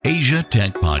Asia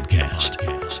Tech Podcast.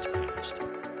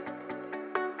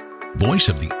 Voice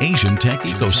of the Asian tech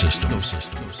ecosystem.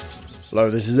 Hello,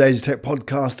 this is Asia Tech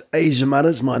Podcast, Asia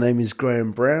Matters. My name is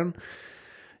Graham Brown.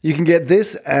 You can get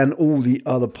this and all the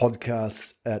other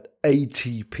podcasts at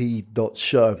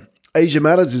ATP.show. Asia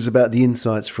Matters is about the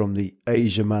insights from the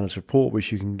Asia Matters report,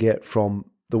 which you can get from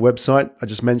the website I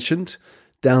just mentioned.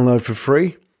 Download for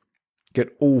free.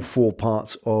 Get all 4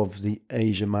 parts of the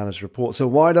Asia Matters report. So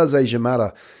why does Asia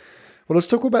matter? Well, let's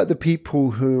talk about the people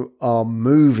who are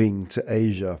moving to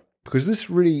Asia, because this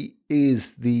really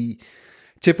is the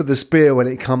tip of the spear when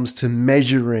it comes to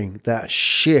measuring that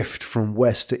shift from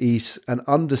west to east and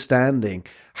understanding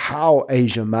how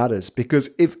Asia matters. Because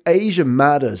if Asia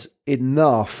matters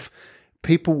enough,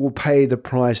 people will pay the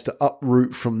price to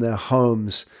uproot from their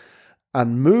homes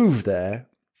and move there,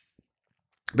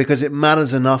 because it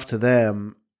matters enough to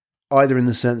them, either in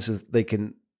the sense that they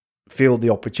can feel the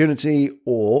opportunity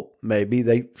or maybe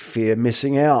they fear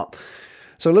missing out.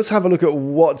 So let's have a look at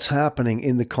what's happening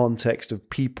in the context of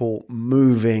people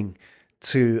moving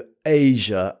to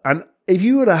Asia. And if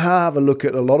you were to have a look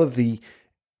at a lot of the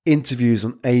interviews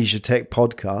on Asia Tech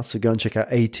Podcasts, so go and check out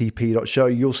ATP.show,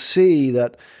 you'll see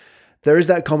that there is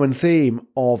that common theme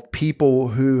of people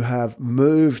who have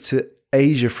moved to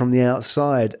Asia from the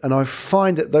outside. And I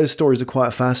find that those stories are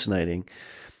quite fascinating.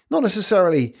 Not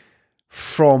necessarily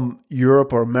from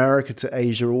Europe or America to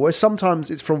Asia, or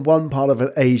sometimes it's from one part of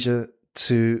Asia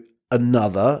to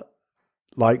another,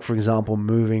 like, for example,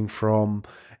 moving from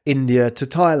India to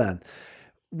Thailand.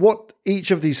 What each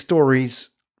of these stories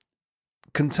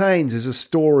contains is a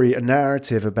story, a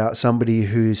narrative about somebody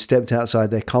who's stepped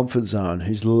outside their comfort zone,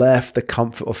 who's left the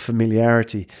comfort of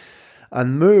familiarity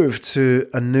and moved to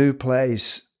a new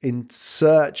place in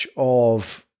search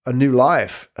of a new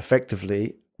life,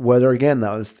 effectively, whether, again,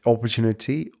 that was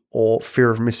opportunity or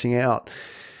fear of missing out.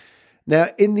 Now,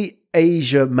 in the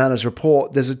Asia Matters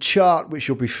report, there's a chart which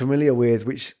you'll be familiar with,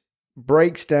 which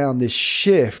breaks down this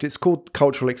shift. It's called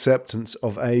Cultural Acceptance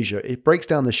of Asia. It breaks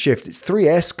down the shift. It's 3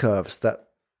 S-curves that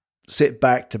sit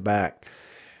back to back.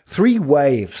 3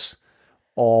 waves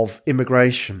of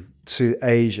immigration to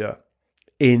Asia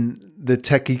in the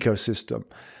tech ecosystem.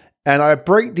 And I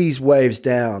break these waves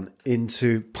down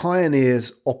into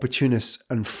pioneers, opportunists,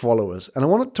 and followers. And I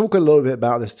want to talk a little bit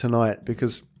about this tonight,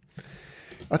 because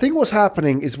I think what's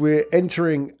happening is we're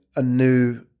entering a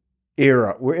new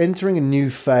era. We're entering a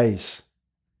new phase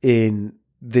in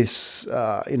this,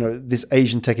 this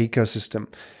Asian tech ecosystem,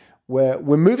 where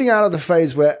we're moving out of the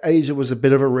phase where Asia was a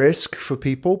bit of a risk for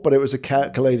people, but it was a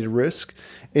calculated risk,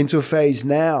 into a phase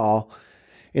now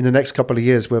in the next couple of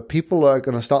years where people are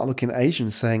going to start looking at Asia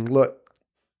and saying, look,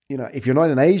 if you're not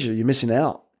in Asia, you're missing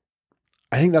out.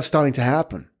 I think that's starting to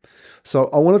happen. So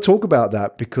I want to talk about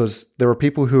that, because there are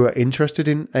people who are interested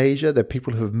in Asia. There are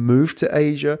people who have moved to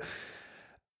Asia.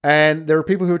 And there are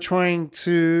people who are trying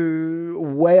to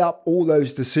weigh up all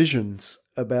those decisions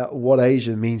about what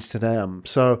Asia means to them.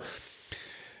 So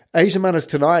Asia Matters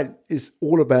tonight is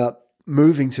all about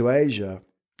moving to Asia.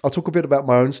 I'll talk a bit about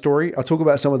my own story. I'll talk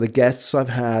about some of the guests I've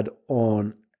had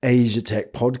on Asia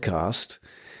Tech Podcast.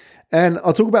 And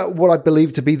I'll talk about what I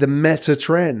believe to be the meta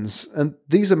trends. And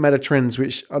these are meta trends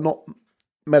which are not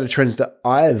meta trends that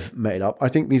I've made up. I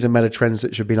think these are meta trends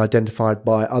that should have been identified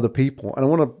by other people. And I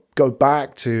want to go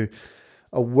back to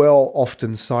a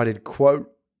often cited quote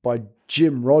by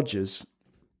Jim Rogers.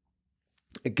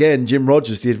 Again, Jim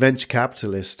Rogers, the adventure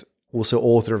capitalist, also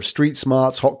author of Street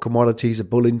Smarts, Hot Commodities, A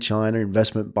Bull in China,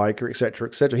 Investment Biker, etc.,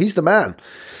 etc. He's the man.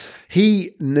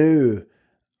 He knew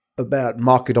about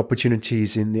market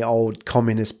opportunities in the old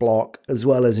communist bloc as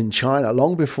well as in China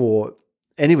long before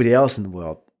anybody else in the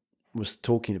world was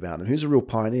talking about him. He was a real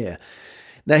pioneer.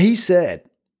 Now, he said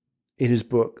in his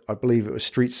book, I believe it was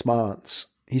Street Smarts,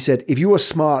 he said, if you were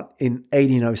smart in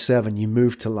 1807, you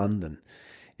moved to London.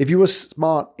 If you were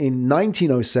smart in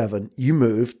 1907, you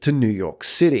moved to New York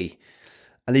City.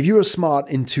 And if you were smart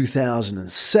in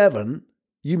 2007,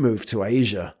 you moved to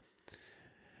Asia.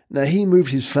 Now, he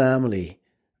moved his family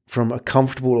from a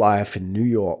comfortable life in New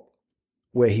York,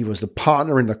 where he was the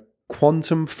partner in the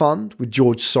quantum fund with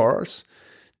George Soros,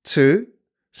 to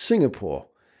Singapore.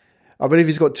 I believe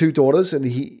he's got 2 daughters,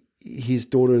 and his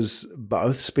daughters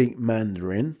both speak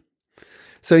Mandarin.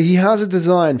 So he has a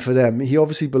design for them. He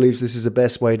obviously believes this is the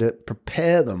best way to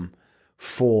prepare them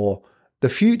for the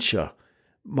future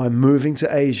by moving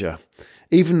to Asia.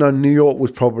 Even though New York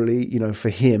was probably, for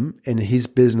him in his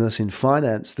business in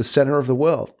finance, the center of the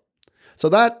world. So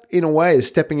that, in a way, is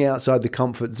stepping outside the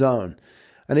comfort zone.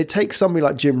 And it takes somebody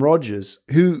like Jim Rogers,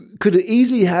 who could have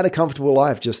easily had a comfortable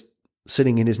life just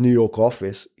sitting in his New York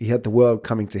office. He had the world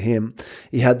coming to him.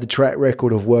 He had the track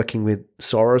record of working with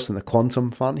Soros and the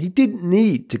Quantum Fund. He didn't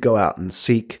need to go out and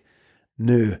seek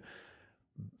new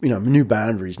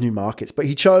boundaries, new markets, but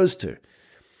he chose to.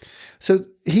 So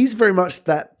he's very much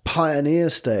that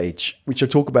pioneer stage, which I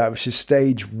talk about, which is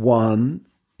stage one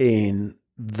in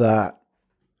that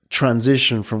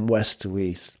transition from West to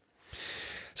East.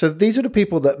 So these are the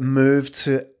people that moved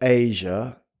to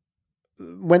Asia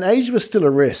when Asia was still a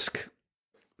risk.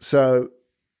 So,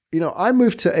 I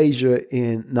moved to Asia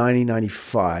in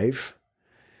 1995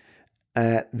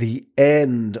 at the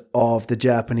end of the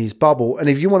Japanese bubble. And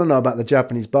if you want to know about the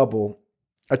Japanese bubble,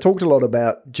 I talked a lot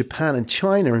about Japan and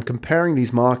China and comparing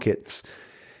these markets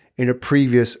in a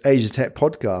previous Asia Tech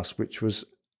podcast, which was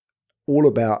all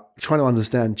about trying to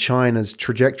understand China's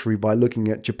trajectory by looking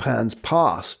at Japan's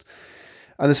past.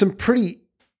 And there's some pretty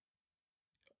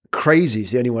crazy,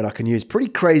 is the only word I can use, pretty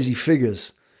crazy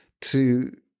figures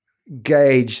to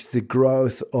gauge the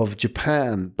growth of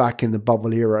Japan back in the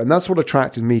bubble era. And that's what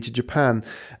attracted me to Japan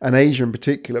and Asia in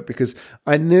particular, because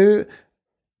I knew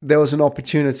there was an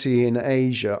opportunity in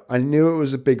Asia. I knew it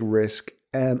was a big risk,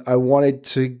 and I wanted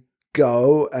to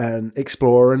go and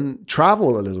explore and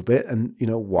travel a little bit. And,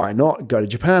 why not go to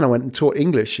Japan? I went and taught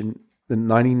English in the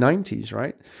 1990s,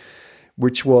 right?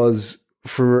 Which was,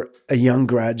 for a young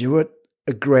graduate,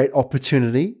 a great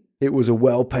opportunity. It was a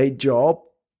well-paid job,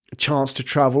 a chance to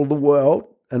travel the world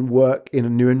and work in a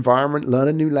new environment, learn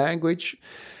a new language,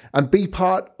 and be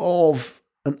part of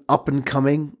an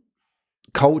up-and-coming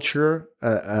culture,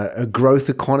 a growth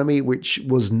economy, which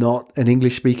was not an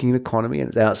English-speaking economy, and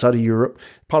it's outside of Europe,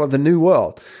 part of the new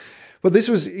world. But this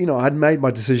was, I'd made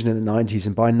my decision in the 90s,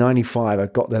 and by 95, I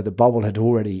got there, the bubble had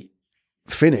already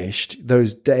finished.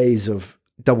 Those days of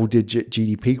double-digit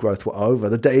GDP growth were over.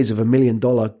 The days of $1 million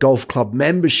golf club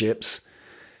memberships,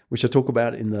 which I talk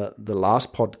about in the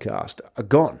last podcast, are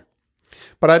gone.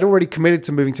 But I'd already committed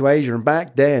to moving to Asia, and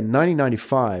back then,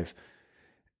 1995,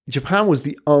 Japan was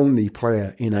the only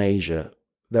player in Asia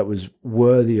that was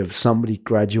worthy of somebody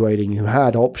graduating who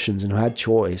had options and who had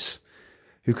choice,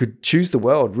 who could choose the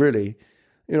world, really.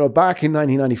 Back in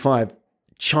 1995,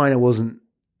 China wasn't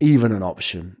even an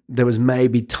option. There was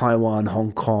maybe Taiwan,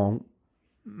 Hong Kong,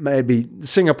 maybe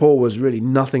Singapore was really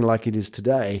nothing like it is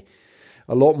today.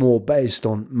 A lot more based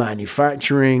on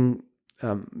manufacturing,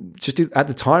 just at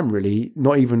the time, really,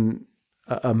 not even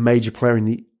a major player in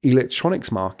the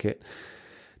electronics market.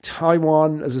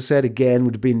 Taiwan, as I said, again,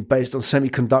 would have been based on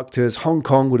semiconductors. Hong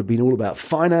Kong would have been all about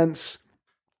finance,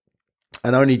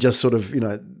 and only just sort of,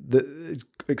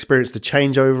 experienced the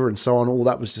changeover and so on. All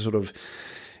that was just sort of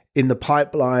in the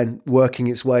pipeline, working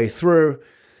its way through.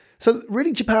 So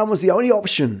really, Japan was the only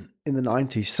option in the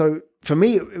 90s. So for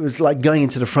me, it was like going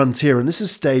into the frontier, and this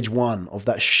is stage one of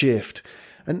that shift.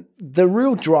 And the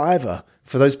real driver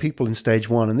for those people in stage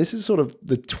one, and this is sort of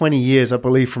the 20 years, I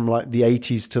believe, from like the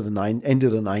 80s to the end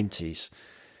of the 90s,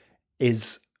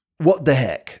 is what the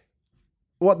heck?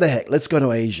 What the heck? Let's go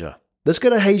to Asia. Let's go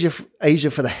to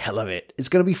Asia for the hell of it. It's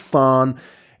going to be fun.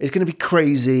 It's going to be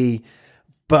crazy,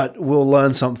 but we'll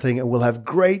learn something and we'll have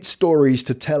great stories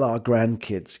to tell our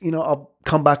grandkids. I'll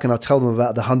come back and I'll tell them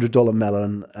about the $100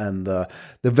 melon and the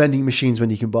vending machines when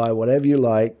you can buy whatever you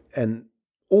like, and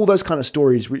all those kind of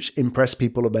stories which impress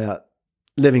people about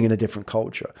living in a different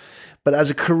culture. But as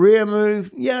a career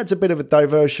move, yeah, it's a bit of a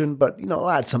diversion, but I'll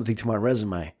add something to my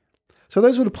resume. So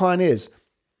those were the pioneers.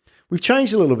 We've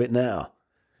changed a little bit now.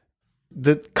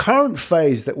 The current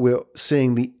phase that we're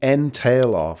seeing the end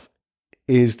tail of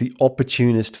is the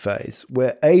opportunist phase,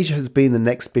 where Asia has been the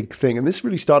next big thing. And this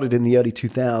really started in the early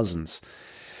 2000s.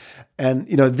 And,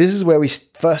 this is where we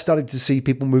first started to see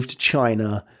people move to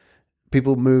China.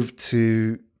 People moved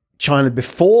to China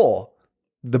before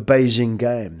the Beijing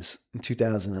Games in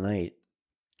 2008.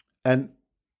 And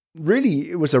really,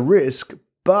 it was a risk,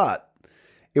 but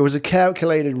it was a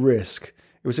calculated risk.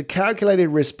 It was a calculated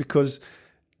risk because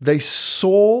they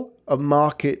saw a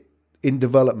market in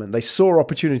development. They saw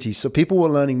opportunities. So people were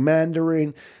learning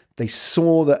Mandarin. They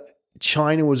saw that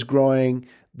China was growing.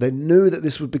 They knew that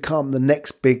this would become the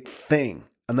next big thing,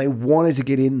 and they wanted to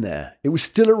get in there. It was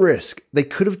still a risk. They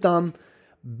could have done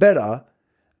better.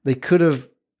 They could have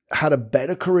had a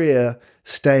better career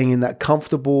staying in that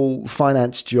comfortable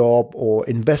finance job or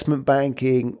investment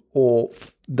banking or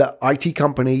that IT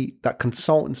company, that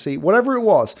consultancy, whatever it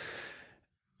was.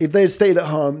 If they had stayed at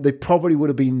home, they probably would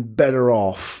have been better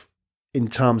off in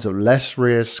terms of less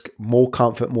risk, more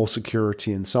comfort, more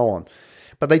security, and so on.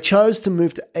 But they chose to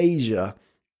move to Asia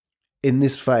in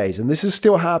this phase, and this is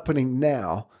still happening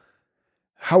now.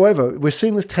 However, we're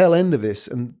seeing this tail end of this,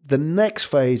 and the next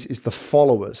phase is the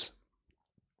followers.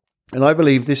 And I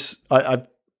believe this,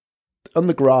 on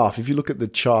the graph, if you look at the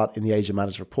chart in the Asia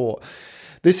Matters report,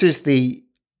 this is the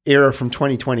era from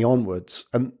 2020 onwards.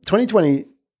 And 2020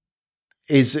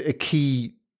 is a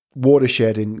key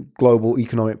watershed in global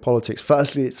economic politics.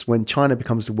 Firstly, it's when China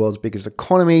becomes the world's biggest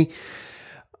economy.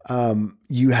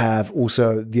 You have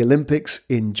also the Olympics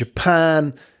in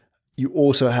Japan. You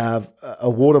also have a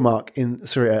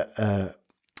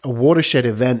watershed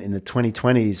event in the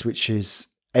 2020s, which is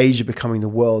Asia becoming the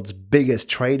world's biggest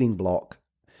trading bloc.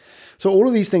 So all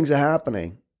of these things are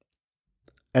happening.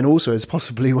 And also it's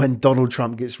possibly when Donald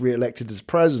Trump gets reelected as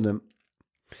president.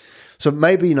 So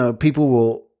maybe, people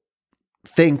will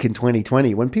think in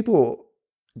 2020, when people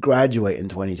graduate in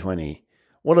 2020,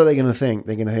 what are they going to think?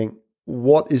 They're going to think,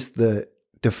 what is the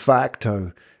de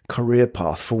facto career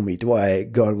path for me? Do I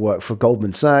go and work for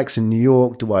Goldman Sachs in New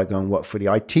York? Do I go and work for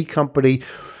the IT company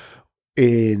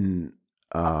in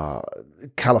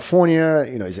California?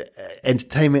 Is it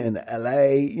entertainment in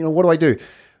LA? What do I do?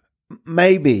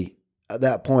 Maybe at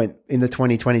that point in the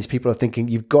 2020s, people are thinking,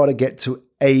 you've got to get to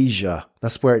Asia.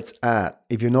 That's where it's at.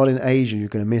 If you're not in Asia, you're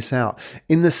going to miss out.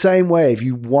 In the same way, if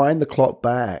you wind the clock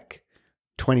back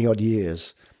 20 odd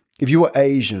years, if you were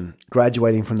Asian,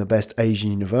 graduating from the best Asian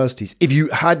universities, if you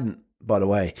hadn't, by the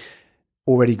way,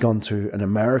 already gone to an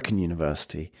American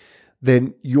university,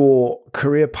 then your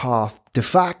career path de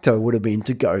facto would have been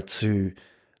to go to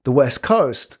the West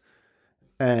Coast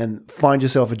and find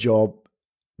yourself a job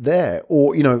there.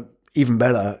 Or, even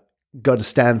better, go to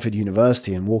Stanford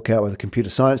University and walk out with a computer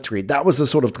science degree. That was the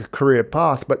sort of the career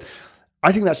path. But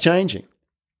I think that's changing.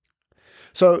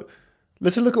 So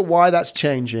let's look at why that's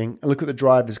changing and look at the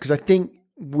drivers, because I think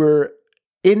we're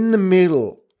in the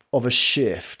middle of a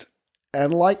shift.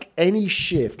 And like any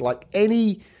shift, like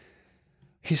any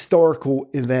historical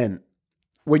event,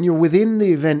 when you're within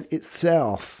the event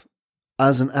itself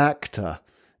as an actor,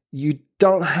 you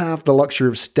don't have the luxury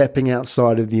of stepping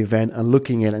outside of the event and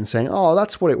looking at it and saying, oh,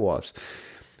 that's what it was.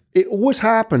 It always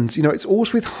happens. It's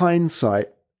always with hindsight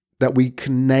that we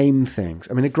can name things.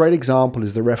 I mean, a great example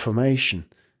is the Reformation,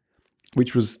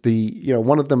 which was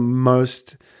one of the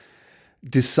most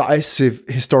decisive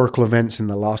historical events in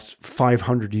the last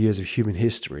 500 years of human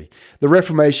history. The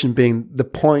Reformation being the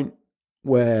point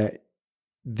where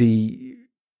the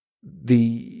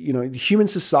human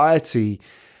society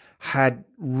had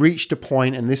reached a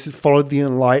point, and this has followed the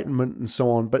Enlightenment and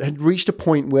so on, but had reached a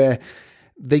point where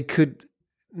they could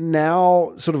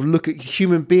now sort of look at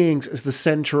human beings as the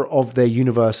center of their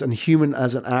universe and human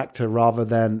as an actor rather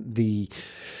than the,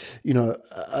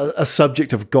 a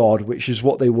subject of God, which is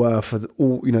what they were for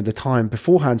the time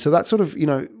beforehand. So that sort of,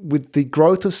 with the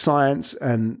growth of science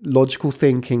and logical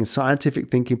thinking, scientific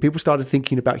thinking, people started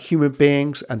thinking about human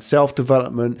beings and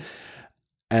self-development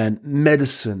and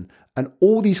medicine and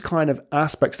all these kind of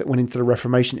aspects that went into the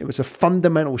Reformation. It was a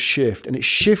fundamental shift, and it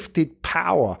shifted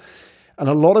power. And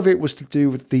a lot of it was to do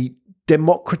with the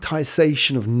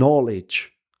democratization of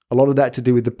knowledge. A lot of that to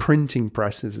do with the printing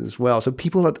presses as well. So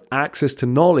people had access to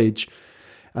knowledge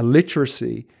and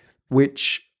literacy,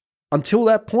 which until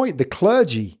that point, the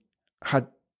clergy had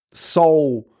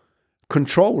sole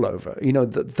control over.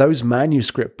 Those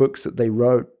manuscript books that they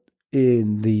wrote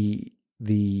in the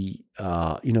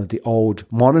old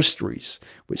monasteries,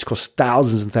 which cost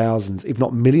thousands and thousands, if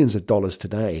not millions of dollars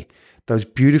today. Those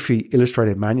beautifully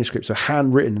illustrated manuscripts are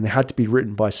handwritten, and they had to be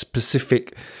written by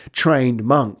specific trained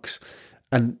monks.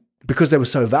 And because they were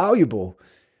so valuable,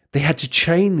 they had to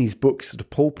chain these books to the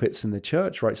pulpits in the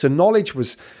church, right? So knowledge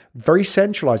was very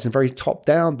centralized and very top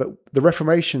down, but the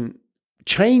Reformation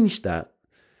changed that.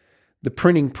 The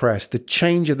printing press, the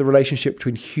change of the relationship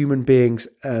between human beings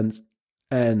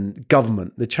and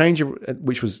government, the change of,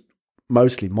 which was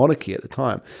mostly monarchy at the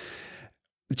time,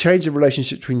 the change of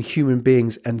relationship between human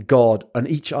beings and God and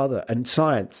each other and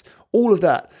science, all of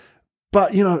that.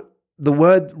 But, the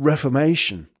word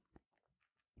Reformation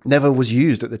never was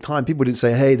used at the time. People didn't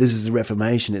say, hey, this is the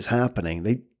Reformation, it's happening.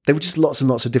 They were just lots and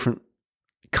lots of different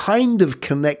kind of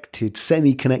connected,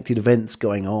 semi-connected events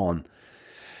going on.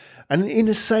 And in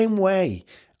the same way,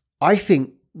 I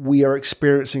think we are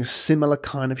experiencing a similar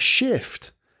kind of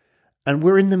shift, and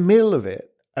we're in the middle of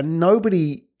it, and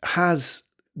nobody has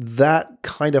that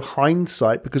kind of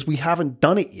hindsight because we haven't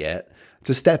done it yet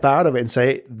to step out of it and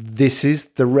say, this is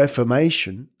the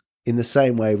Reformation, in the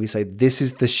same way we say, this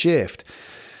is the shift.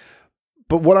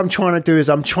 But what I'm trying to do is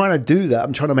I'm trying to do that.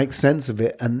 I'm trying to make sense of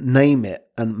it and name it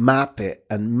and map it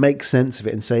and make sense of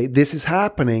it and say, this is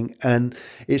happening, and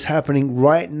it's happening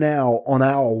right now on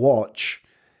our watch.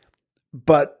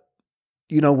 But,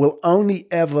 we'll only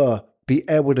ever be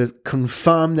able to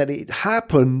confirm that it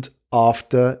happened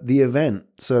after the event.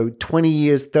 So 20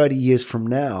 years, 30 years from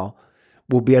now,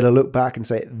 we'll be able to look back and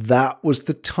say that was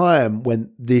the time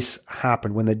when this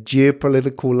happened, when the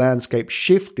geopolitical landscape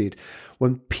shifted,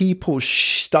 when people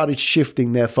started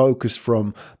shifting their focus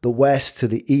from the West to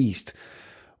the East,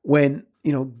 when,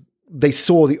 they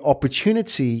saw the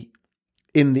opportunity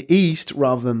in the East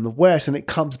rather than the West. And it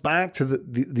comes back to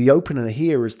the opener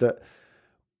here is that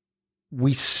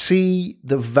we see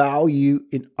the value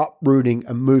in uprooting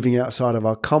and moving outside of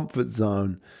our comfort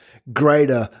zone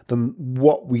greater than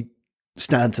what we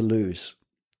stand to lose.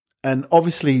 And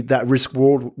obviously that risk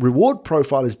reward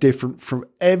profile is different from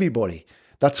everybody.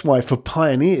 That's why for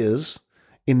pioneers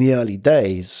in the early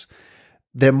days,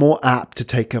 they're more apt to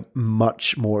take a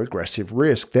much more aggressive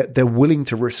risk. They're willing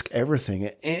to risk everything.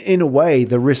 In a way,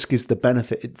 the risk is the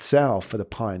benefit itself for the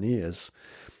pioneers.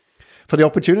 For the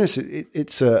opportunists,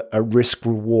 it's a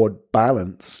risk-reward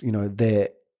balance.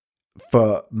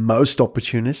 For most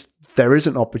opportunists, there is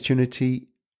an opportunity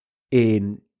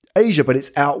in Asia, but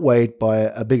it's outweighed by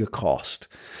a bigger cost.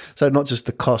 So not just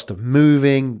the cost of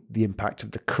moving, the impact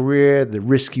of the career, the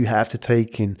risk you have to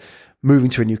take in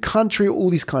moving to a new country, all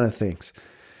these kind of things.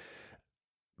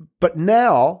 But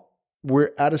now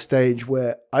we're at a stage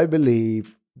where I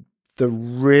believe the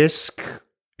risk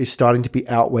is starting to be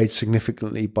outweighed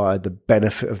significantly by the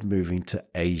benefit of moving to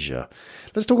Asia.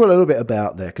 Let's talk a little bit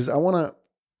about that, because I want to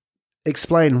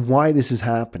explain why this is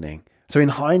happening. So in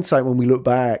hindsight, when we look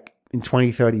back in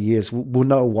 20, 30 years, we'll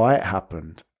know why it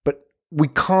happened. But we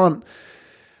can't,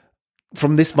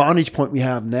 from this vantage point we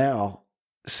have now,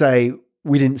 say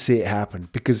we didn't see it happen,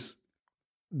 because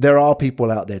there are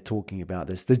people out there talking about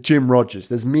this. There's Jim Rogers.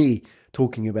 There's me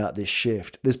talking about this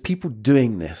shift. There's people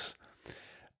doing this.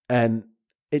 And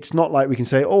it's not like we can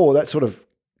say, oh, that sort of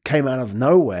came out of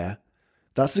nowhere.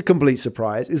 That's a complete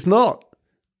surprise. It's not.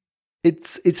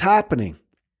 It's happening.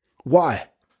 Why?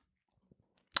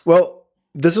 Well,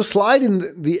 there's a slide in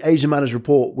the Asia Matters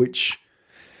report, which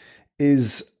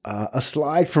is a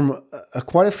slide from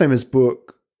quite a famous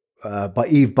book by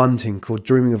Eve Bunting called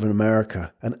Dreaming of an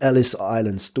America, an Ellis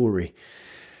Island story.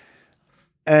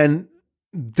 And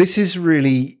this is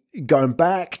really going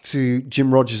back to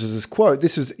Jim Rogers' quote.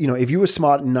 This was, if you were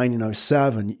smart in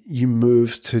 1907, you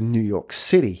moved to New York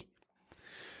City.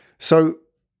 So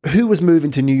who was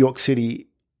moving to New York City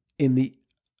in the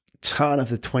turn of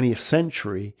the 20th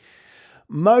century?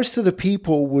 Most of the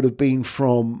people would have been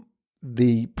from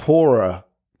the poorer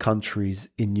countries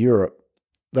in Europe.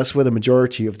 That's where the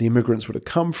majority of the immigrants would have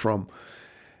come from.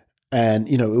 And,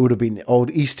 it would have been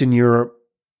old Eastern Europe.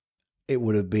 It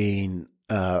would have been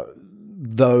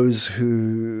those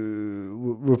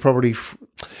who were probably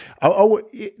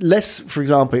less, for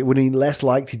example, it would have been less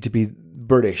likely to be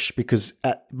British, because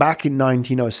back in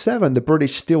 1907, the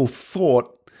British still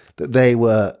thought that they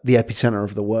were the epicenter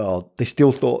of the world. They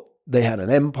still thought they had an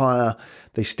empire.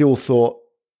 They still thought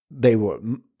they were,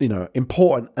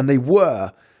 important, and they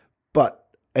were. But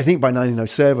I think by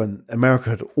 1907,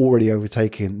 America had already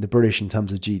overtaken the British in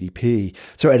terms of GDP.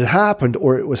 So it had happened,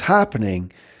 or it was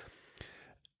happening.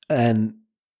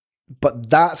 But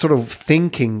that sort of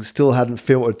thinking still hadn't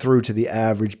filtered through to the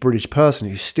average British person,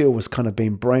 who still was kind of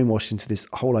being brainwashed into this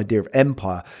whole idea of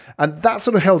empire. And that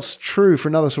sort of held true for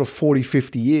another sort of 40,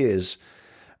 50 years.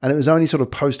 And it was only sort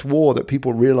of post-war that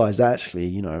people realized,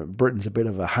 actually, Britain's a bit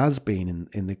of a has-been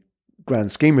in the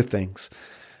grand scheme of things.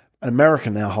 America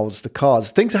now holds the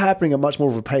cards. Things are happening at much more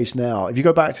of a pace now. If you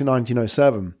go back to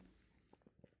 1907,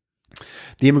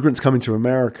 the immigrants coming to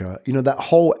America, that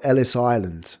whole Ellis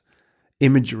Island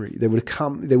imagery, they would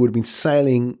have been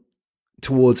sailing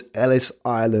towards Ellis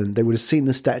Island. They would have seen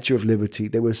the Statue of Liberty.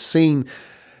 They would have seen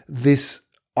this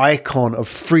icon of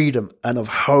freedom and of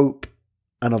hope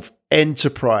and of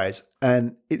enterprise.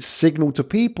 And it signaled to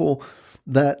people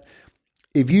that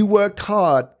if you worked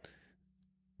hard,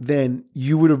 then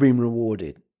you would have been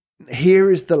rewarded.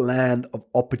 Here is the land of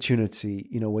opportunity,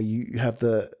 where you have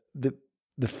the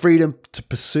freedom to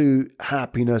pursue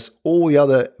happiness, all the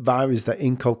other values that are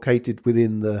inculcated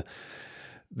within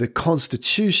the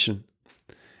Constitution.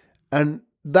 And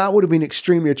that would have been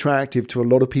extremely attractive to a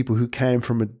lot of people who came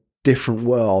from a different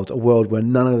world, a world where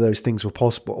none of those things were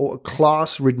possible, or a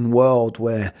class-ridden world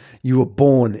where you were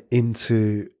born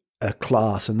into a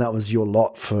class and that was your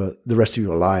lot for the rest of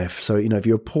your life. So, if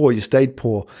you're poor, you stayed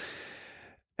poor.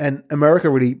 And America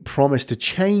really promised to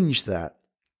change that.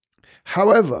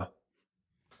 However,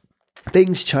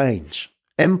 things change.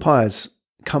 Empires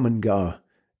come and go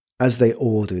as they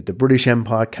all did. The British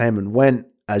Empire came and went,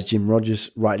 as Jim Rogers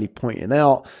rightly pointed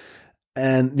out,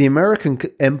 and the American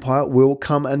Empire will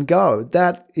come and go.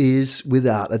 That is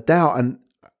without a doubt. And,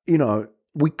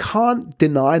 we can't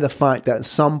deny the fact that at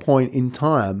some point in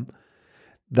time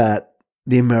that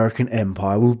the American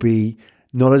empire will be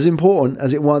not as important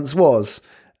as it once was.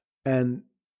 And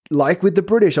like with the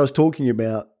British, I was talking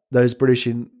about those British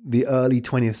in the early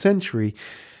 20th century,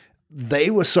 they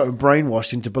were so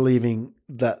brainwashed into believing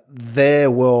that their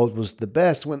world was the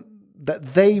best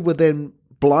that they were then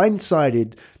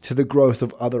blindsided to the growth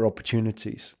of other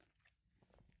opportunities.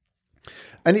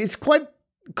 And it's quite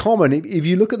common, if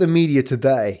you look at the media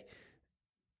today,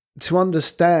 to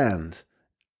understand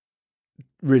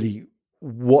really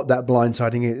what that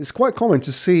blindsiding is. It's quite common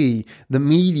to see the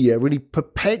media really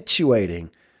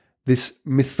perpetuating this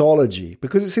mythology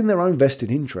because it's in their own vested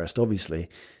interest, obviously.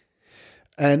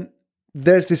 And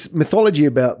there's this mythology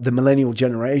about the millennial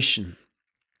generation,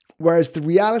 whereas the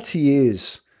reality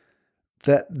is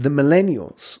that the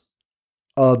millennials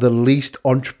are the least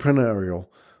entrepreneurial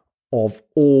of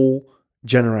all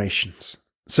generations.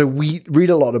 So we read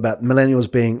a lot about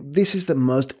millennials being, this is the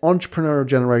most entrepreneurial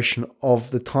generation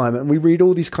of the time. And we read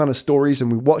all these kind of stories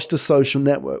and we watch The Social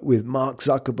Network with Mark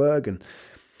Zuckerberg, and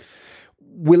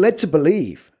we're led to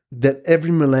believe that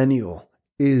every millennial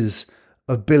is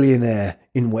a billionaire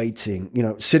in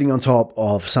waiting, sitting on top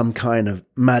of some kind of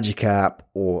magic app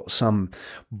or some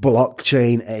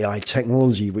blockchain AI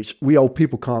technology, which we old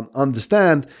people can't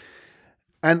understand.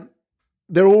 And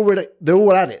they're all at it.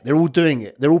 They're all doing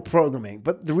it. They're all programming.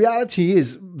 But the reality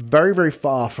is very, very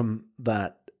far from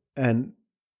that. And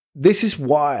this is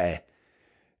why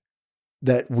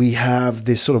that we have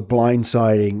this sort of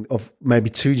blindsiding of maybe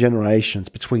two generations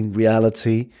between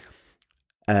reality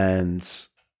and,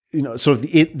 sort of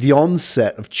the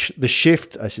onset of the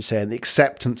shift, I should say, and the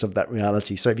acceptance of that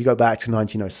reality. So if you go back to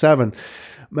 1907,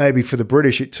 maybe for the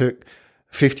British, it took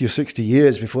 50 or 60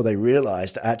 years before they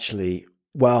realized actually,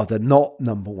 wow, they're not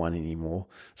number one anymore.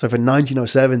 So from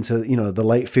 1907 to, the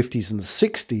late 50s and the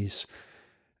 60s,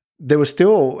 they were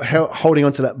still holding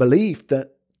on to that belief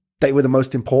that they were the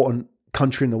most important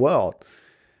country in the world.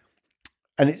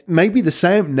 And it may be the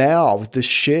same now with the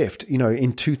shift,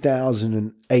 in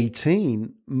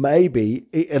 2018, maybe,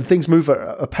 and things move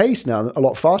at a pace now, a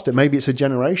lot faster. Maybe it's a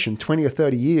generation, 20 or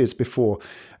 30 years before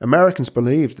Americans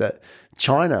believed that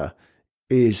China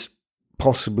is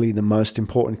possibly the most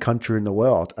important country in the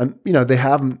world. And, they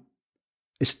haven't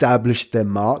established their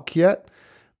mark yet,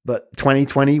 but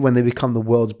 2020, when they become the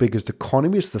world's biggest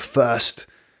economy, is the first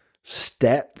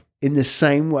step in the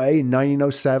same way in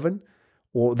 1907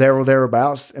 or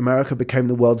thereabouts. America became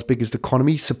the world's biggest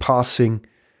economy, surpassing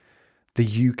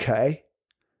the UK.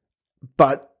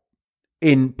 But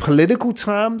in political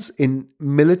terms, in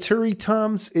military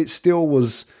terms, it still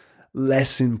was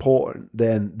less important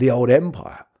than the old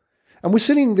empire. And we're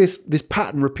seeing this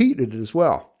pattern repeated as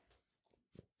well.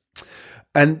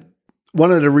 And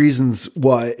one of the reasons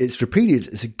why it's repeated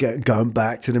is going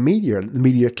back to the media. And the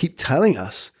media keep telling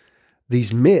us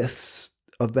these myths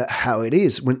about how it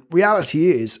is, when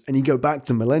reality is, and you go back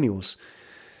to millennials,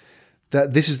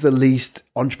 that this is the least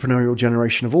entrepreneurial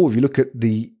generation of all. If you look at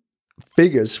the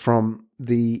figures from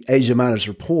the Asia Matters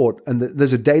report, and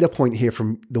there's a data point here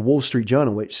from the Wall Street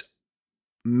Journal, which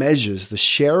measures the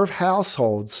share of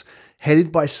households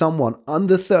headed by someone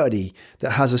under 30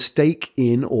 that has a stake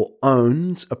in or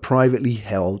owns a privately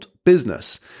held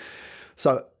business.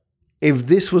 So if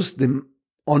this was the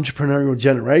entrepreneurial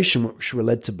generation, which we're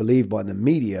led to believe by the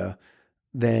media,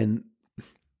 then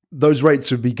those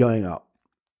rates would be going up.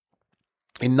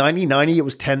 In 1990, it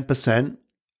was 10%.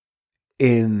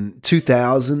 In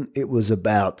 2000, it was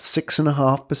about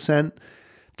 6.5%.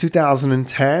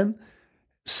 2010,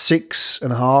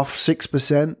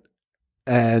 6.5%.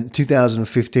 And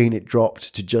 2015, it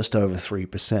dropped to just over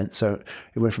 3%. So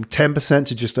it went from 10%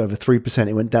 to just over 3%.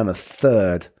 It went down a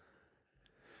third.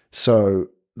 So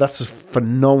that's a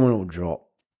phenomenal drop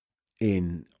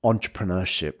in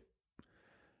entrepreneurship.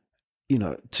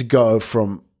 To go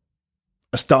from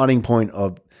a starting point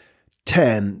of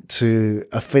 10 to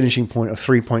a finishing point of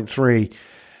 3.3.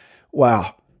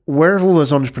 Wow. Where have all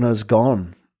those entrepreneurs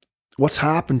gone? What's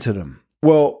happened to them?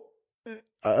 Well,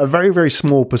 a very, very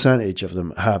small percentage of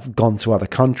them have gone to other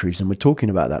countries, and we're talking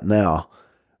about that now.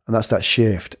 And that's that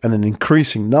shift. And an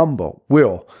increasing number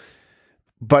will.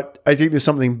 But I think there's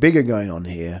something bigger going on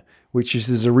here, which is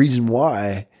there's a reason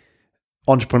why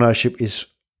entrepreneurship is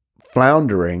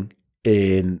floundering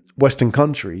in Western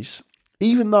countries,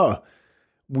 even though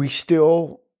we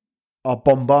still are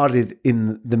bombarded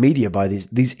in the media by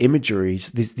these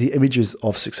imageries, the images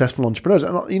of successful entrepreneurs.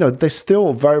 And, they're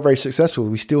still very, very successful.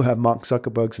 We still have Mark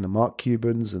Zuckerbergs and the Mark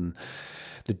Cubans and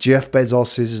the Jeff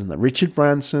Bezoses and the Richard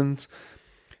Bransons.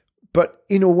 But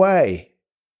in a way,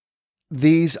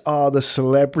 these are the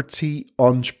celebrity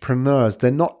entrepreneurs.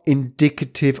 They're not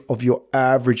indicative of your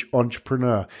average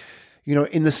entrepreneur.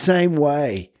 In the same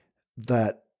way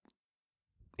that,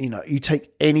 you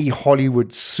take any Hollywood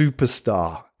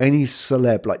superstar, any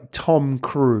celeb like Tom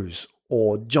Cruise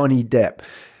or Johnny Depp,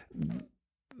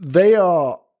 they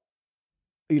are,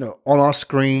 on our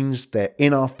screens, they're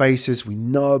in our faces, we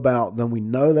know about them, we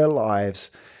know their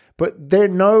lives, but they're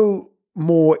no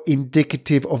more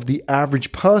indicative of the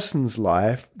average person's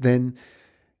life than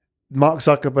Mark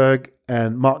Zuckerberg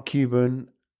and Mark Cuban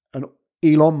and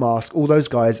Elon Musk. All those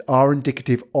guys are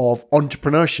indicative of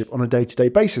entrepreneurship on a day-to-day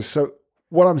basis. So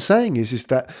what I'm saying is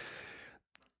that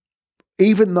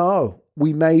even though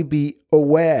we may be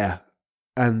aware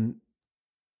and,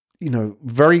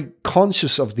 very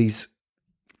conscious of these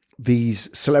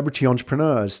celebrity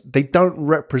entrepreneurs, they don't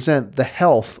represent the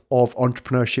health of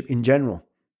entrepreneurship in general.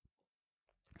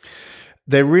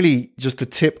 They're really just the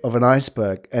tip of an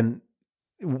iceberg, and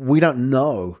we don't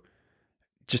know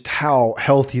just how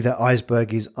healthy that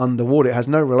iceberg is underwater. It has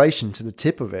no relation to the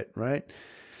tip of it, right?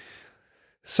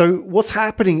 So what's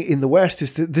happening in the West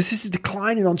is that this is a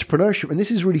decline in entrepreneurship, and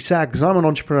this is really sad because I'm an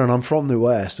entrepreneur and I'm from the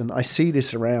West, and I see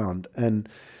this around, and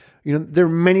there are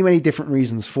many, many different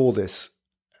reasons for this,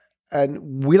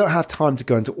 and we don't have time to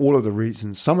go into all of the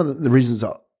reasons. Some of the reasons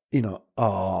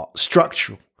are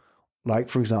structural. Like,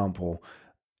 for example,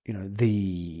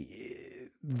 the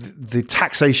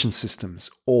taxation systems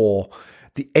or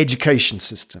the education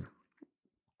system.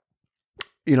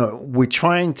 We're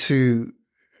trying to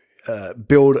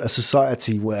build a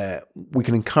society where we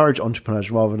can encourage entrepreneurs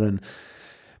rather than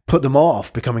put them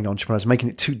off becoming entrepreneurs, making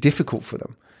it too difficult for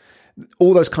them.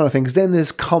 All those kind of things. Then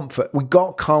there's comfort. We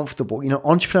got comfortable.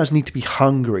 Entrepreneurs need to be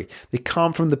hungry. They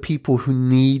come from the people who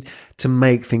need to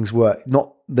make things work.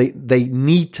 They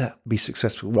need to be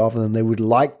successful rather than they would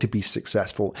like to be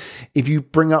successful. If you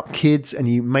bring up kids and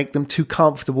you make them too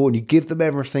comfortable and you give them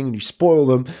everything and you spoil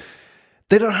them,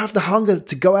 they don't have the hunger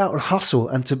to go out and hustle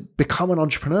and to become an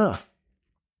entrepreneur.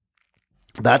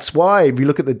 That's why, if you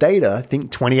look at the data, I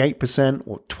think 28%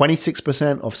 or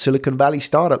 26% of Silicon Valley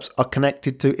startups are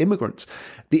connected to immigrants.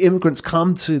 The immigrants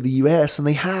come to the US and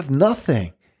they have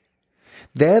nothing.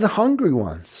 They're the hungry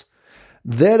ones.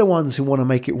 They're the ones who want to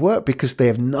make it work because they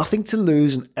have nothing to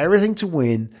lose and everything to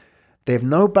win. They have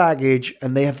no baggage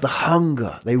and they have the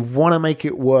hunger. They want to make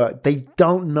it work. They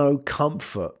don't know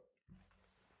comfort.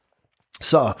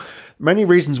 So, many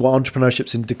reasons why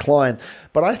entrepreneurship's in decline.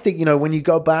 But I think, when you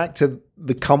go back to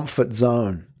the comfort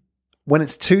zone, when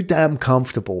it's too damn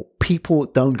comfortable, people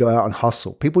don't go out and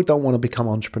hustle. People don't want to become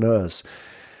entrepreneurs.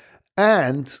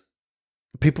 And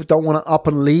people don't want to up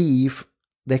and leave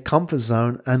their comfort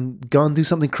zone and go and do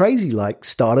something crazy like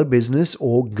start a business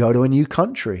or go to a new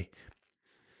country.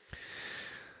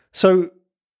 So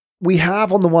we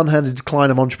have, on the one hand, a decline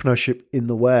of entrepreneurship in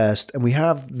the West, and we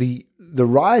have the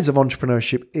rise of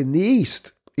entrepreneurship in the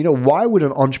East. Why would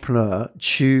an entrepreneur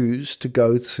choose to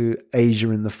go to Asia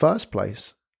in the first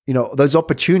place? Those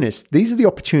opportunists, these are the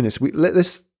opportunists.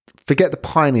 Let's forget the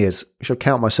pioneers, which I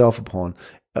count myself upon,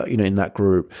 in that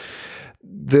group.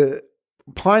 The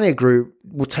pioneer group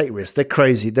will take risks. They're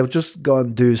crazy. They'll just go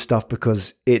and do stuff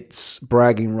because it's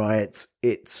bragging rights.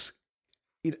 It's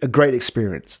a great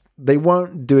experience. They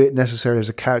won't do it necessarily as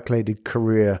a calculated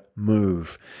career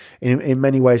move. In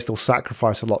many ways, they'll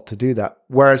sacrifice a lot to do that.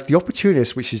 Whereas the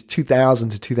opportunists, which is 2000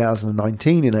 to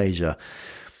 2019 in Asia,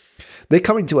 they're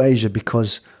coming to Asia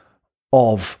because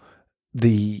of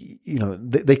they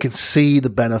can see the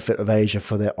benefit of Asia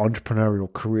for their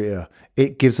entrepreneurial career.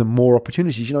 It gives them more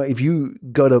opportunities. If you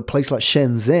go to a place like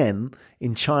Shenzhen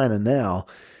in China now,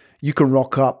 you can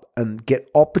rock up and get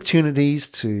opportunities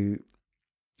to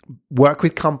work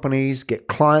with companies, get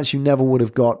clients you never would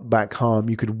have got back home.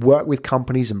 You could work with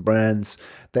companies and brands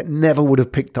that never would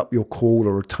have picked up your call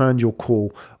or returned your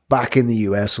call back in the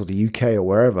US or the UK or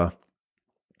wherever.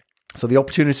 So the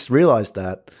opportunists realize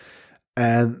that,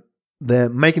 and they're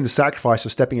making the sacrifice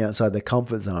of stepping outside their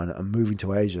comfort zone and moving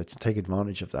to Asia to take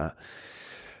advantage of that.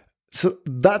 So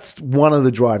that's one of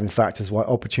the driving factors why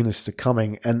opportunists are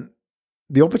coming. And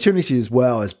the opportunity as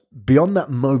well is beyond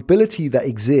that mobility that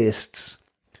exists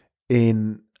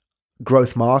in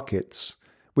growth markets,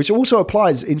 which also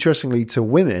applies, interestingly, to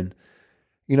women.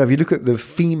 If you look at the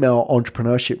female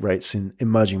entrepreneurship rates in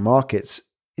emerging markets,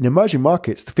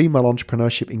 the female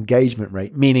entrepreneurship engagement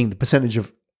rate, meaning the percentage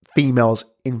of females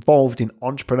involved in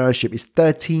entrepreneurship, is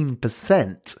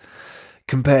 13%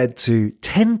 compared to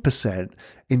 10%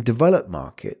 in developed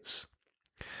markets.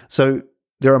 So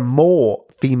there are more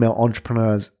female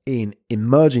entrepreneurs in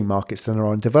emerging markets than there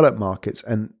are in developed markets.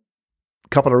 And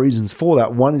couple of reasons for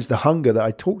that. One is the hunger that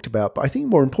I talked about, but I think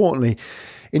more importantly,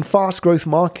 in fast growth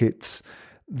markets,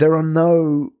 there are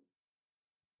no,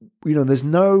 there's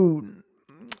no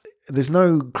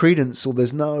credence, or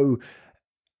there's no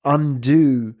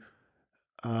undue,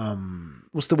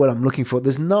 what's the word I'm looking for?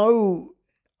 There's no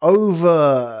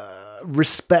over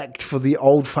respect for the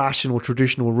old-fashioned or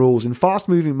traditional rules. In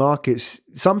fast-moving markets,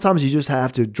 sometimes you just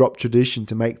have to drop tradition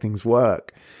to make things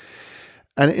work.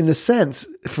 And in a sense,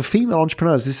 for female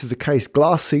entrepreneurs, this is the case.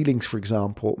 Glass ceilings, for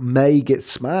example, may get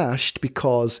smashed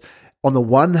because on the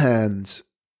one hand,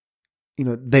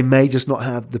 they may just not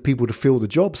have the people to fill the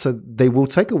job, so they will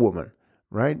take a woman,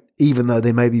 right? Even though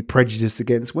they may be prejudiced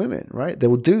against women, right? They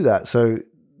will do that. So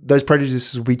those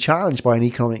prejudices will be challenged by an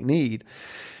economic need.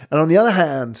 And on the other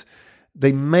hand,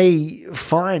 they may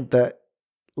find that,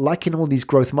 like in all these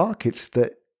growth markets,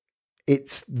 that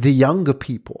it's the younger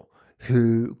people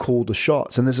who call the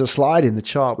shots. And there's a slide in the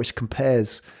chart which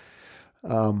compares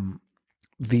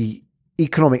the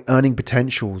economic earning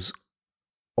potentials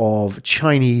of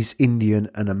Chinese, Indian,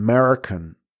 and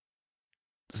Americans.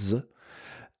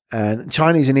 And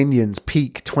Chinese and Indians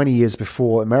peak 20 years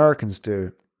before Americans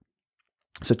do.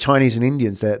 So Chinese and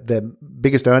Indians, their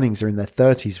biggest earnings are in their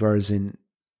 30s, whereas in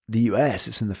the US,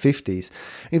 it's in the 50s.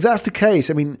 If that's the case,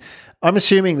 I'm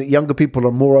assuming that younger people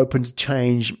are more open to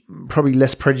change, probably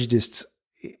less prejudiced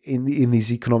in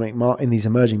these in these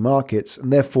emerging markets,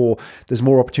 and therefore there's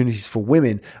more opportunities for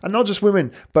women, and not just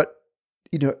women, but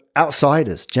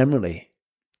outsiders generally.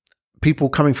 People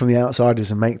coming from the outsiders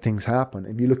and make things happen.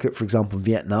 If you look at, for example,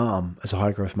 Vietnam as a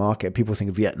high growth market, people think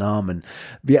of Vietnam and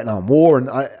Vietnam War, and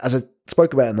as I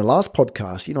spoke about in the last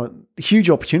podcast, huge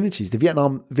opportunities. The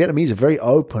Vietnamese are very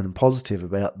open and positive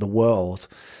about the world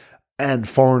and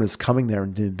foreigners coming there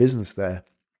and doing business there,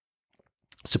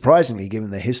 surprisingly, given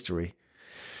their history.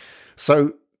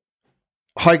 So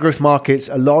high growth markets,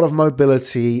 a lot of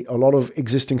mobility, a lot of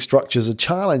existing structures are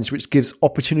challenged, which gives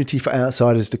opportunity for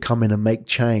outsiders to come in and make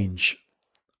change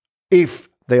if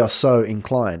they are so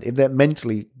inclined, if they're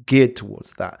mentally geared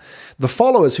towards that. The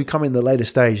followers who come in the later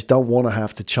stage don't want to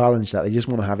have to challenge that. They just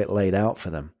want to have it laid out for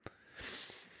them.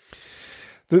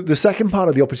 The second part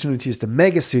of the opportunity is the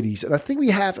megacities. And I think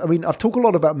I've talked a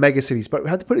lot about megacities, but we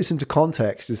have to put this into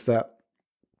context, is that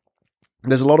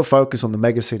there's a lot of focus on the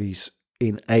megacities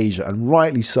in Asia, and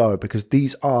rightly so, because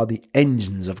these are the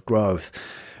engines of growth.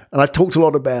 And I've talked a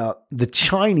lot about the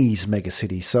Chinese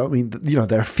megacities. So,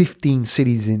 there are 15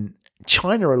 cities in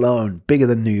China alone, bigger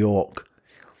than New York.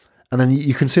 And then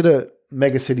you consider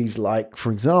megacities like,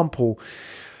 for example,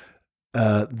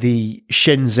 the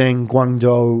Shenzhen,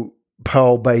 Guangzhou,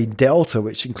 Pearl Bay Delta,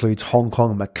 which includes Hong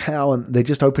Kong and Macau, and they're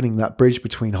just opening that bridge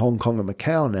between Hong Kong and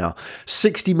Macau now.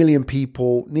 60 million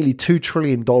people, nearly $2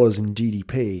 trillion in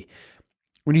GDP.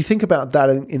 When you think about that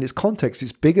in its context,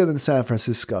 it's bigger than San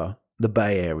Francisco, the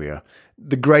Bay Area,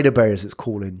 the Greater Bay as it's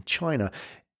called in China.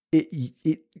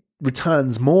 It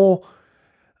returns more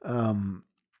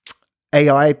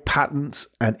AI patents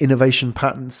and innovation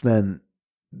patents than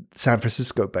San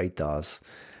Francisco Bay does.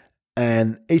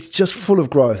 And it's just full of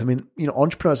growth.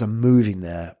 Entrepreneurs are moving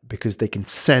there because they can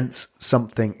sense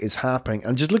something is happening.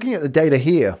 And just looking at the data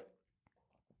here,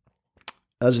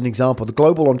 as an example, the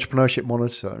Global Entrepreneurship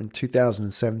Monitor in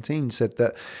 2017 said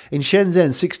that in Shenzhen,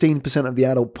 16% of the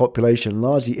adult population,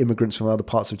 largely immigrants from other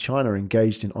parts of China, are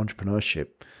engaged in entrepreneurship.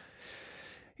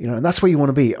 And that's where you want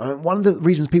to be. One of the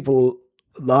reasons people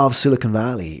love Silicon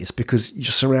Valley is because you're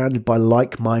surrounded by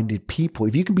like-minded people.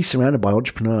 If you can be surrounded by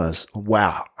entrepreneurs,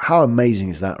 wow, how amazing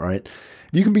is that, right?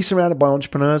 If you can be surrounded by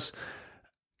entrepreneurs,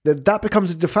 that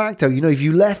becomes a de facto. If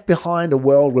you left behind a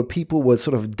world where people were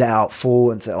sort of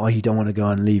doubtful and say, oh, you don't want to go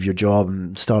and leave your job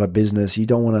and start a business. You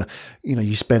don't want to,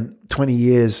 you spent 20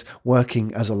 years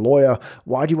working as a lawyer.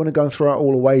 Why do you want to go and throw it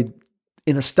all away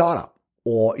in a startup?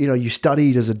 Or, you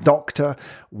studied as a doctor.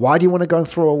 Why do you want to go and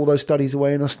throw all those studies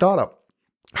away in a startup?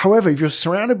 However, if you're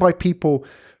surrounded by people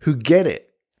who get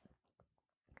it,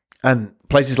 and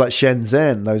places like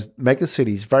Shenzhen, those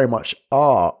megacities very much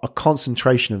are a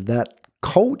concentration of that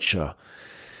culture,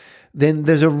 then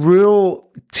there's a real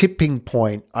tipping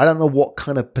point. I don't know what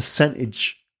kind of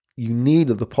percentage you need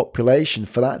of the population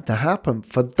for that to happen,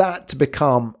 for that to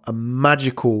become a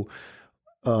magical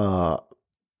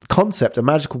concept, a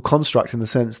magical construct, in the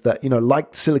sense that,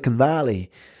 like Silicon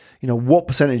Valley, what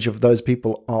percentage of those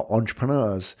people are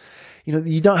entrepreneurs?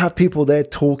 You don't have people there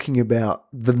talking about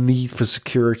the need for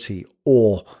security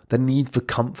or the need for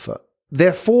comfort.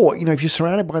 Therefore, if you're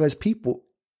surrounded by those people,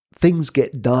 things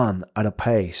get done at a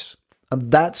pace. And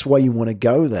that's why you want to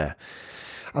go there.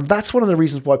 And that's one of the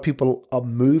reasons why people are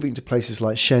moving to places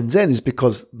like Shenzhen, is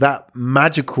because that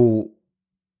magical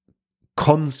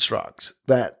construct,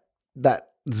 that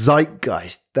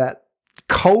zeitgeist, that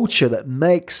culture that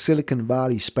makes Silicon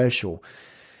Valley special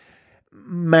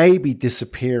may be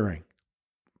disappearing,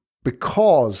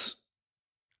 because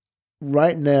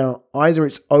right now either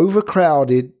it's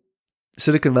overcrowded,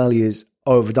 Silicon Valley is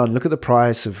overdone. Look at the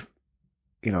price of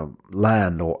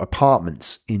land or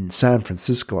apartments in San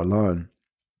Francisco alone.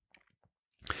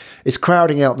 It's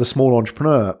crowding out the small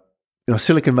entrepreneur.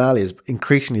 Silicon Valley has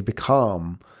increasingly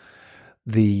become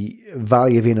the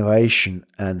valley of innovation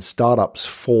and startups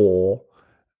for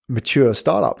mature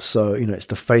startups. So, it's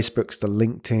the Facebooks, the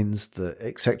LinkedIns, the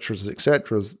et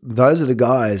ceteras. Those are the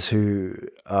guys who,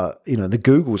 the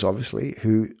Googles, obviously,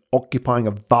 who occupying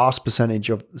a vast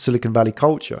percentage of Silicon Valley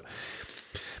culture.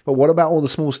 But what about all the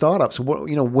small startups?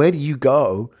 Where do you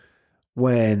go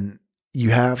when you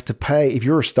have to pay? If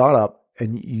you're a startup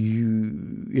and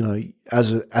you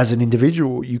as an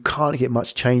individual, you can't get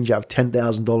much change out of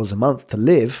 $10,000 a month to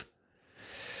live.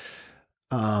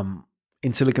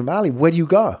 In Silicon Valley, where do you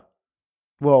go?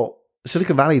 Well,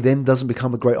 Silicon Valley then doesn't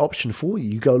become a great option for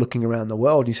you. You go looking around the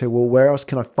world and you say, well, where else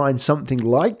can I find something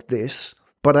like this,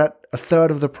 but at a third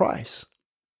of the price?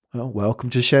 Well, welcome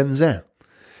to Shenzhen.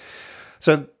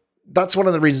 So that's one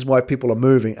of the reasons why people are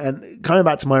moving. And coming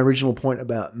back to my original point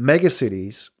about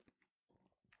megacities,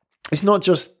 it's not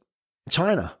just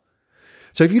China.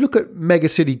 So if you look at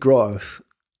megacity growth,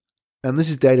 and this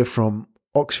is data from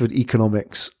Oxford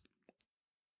Economics,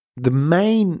 the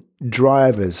main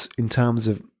drivers in terms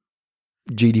of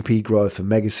GDP growth for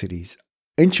megacities,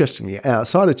 interestingly,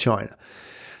 outside of China.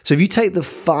 So if you take the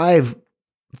 5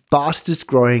 fastest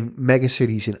growing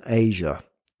megacities in Asia,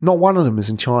 not one of them is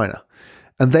in China.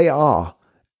 And they are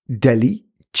Delhi,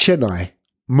 Chennai,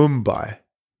 Mumbai,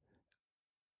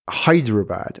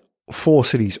 Hyderabad, 4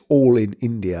 cities all in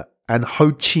India, and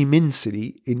Ho Chi Minh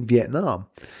City in Vietnam.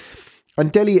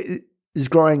 And Delhi is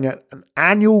growing at an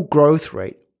annual growth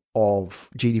rate of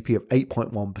GDP of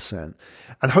 8.1%.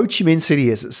 And Ho Chi Minh City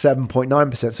is at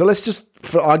 7.9%. So let's just,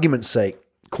 for argument's sake,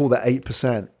 call that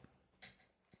 8%.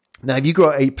 Now, if you grow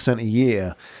at 8% a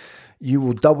year, you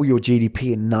will double your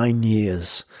GDP in 9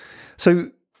 years.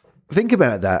 So think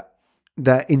about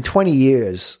that in 20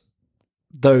 years,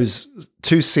 those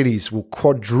 2 cities will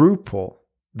quadruple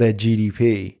their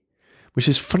GDP, which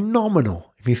is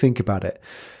phenomenal if you think about it.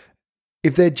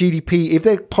 If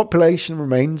their population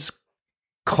remains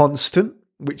constant,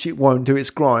 which it won't do, it's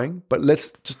growing, but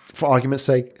let's just, for argument's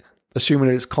sake, assuming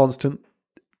it's constant,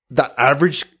 that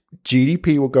average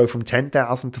GDP will go from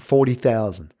 10,000 to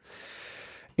 40,000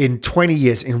 in 20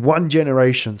 years, in one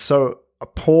generation. So a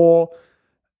poor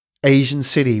Asian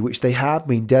city, which they have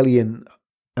been, Delhi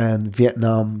and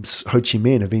Vietnam's Ho Chi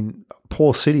Minh have been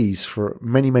poor cities for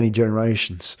many, many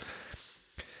generations.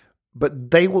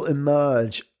 But they will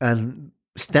emerge and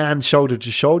stand shoulder to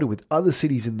shoulder with other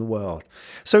cities in the world.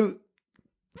 So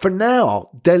for now,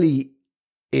 Delhi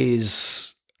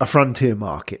is a frontier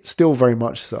market, still very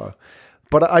much so.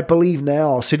 But I believe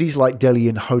now cities like Delhi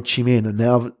and Ho Chi Minh are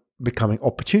now becoming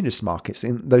opportunist markets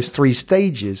in those 3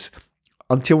 stages.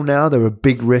 Until now, there were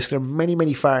big risks. There are many,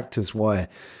 many factors why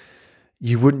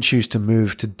you wouldn't choose to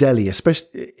move to Delhi,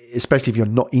 especially if you're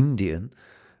not Indian,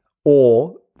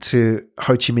 or to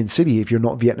Ho Chi Minh City if you're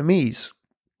not Vietnamese.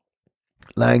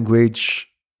 Language,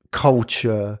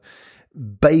 culture,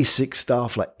 basic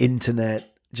stuff like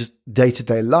internet, just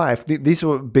day-to-day life. These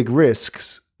are big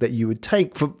risks that you would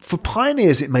take. For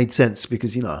pioneers, it made sense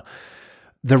because,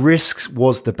 the risks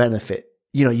was the benefit.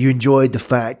 You enjoyed the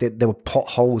fact that there were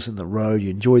potholes in the road. You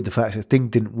enjoyed the fact that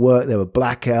things didn't work. There were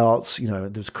blackouts, there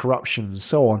was corruption and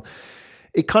so on.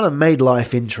 It kind of made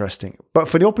life interesting. But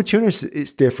for the opportunists,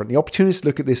 it's different. The opportunists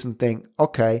look at this and think,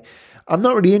 okay, I'm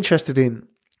not really interested in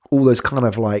all those kind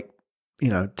of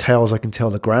tales I can tell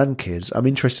the grandkids. I'm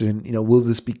interested in, will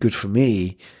this be good for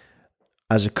me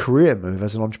as a career move,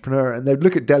 as an entrepreneur? And they'd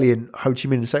look at Delhi and Ho Chi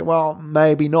Minh and say, well,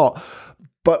 maybe not.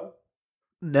 But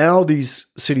now these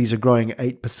cities are growing at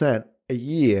 8% a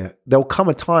year. There'll come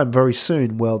a time very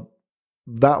soon where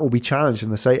that will be challenged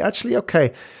and they say, actually,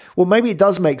 okay, well, maybe it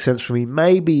does make sense for me.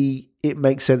 Maybe it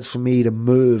makes sense for me to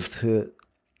move to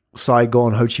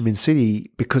Saigon, Ho Chi Minh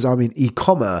City because I'm in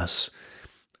e-commerce.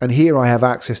 And here I have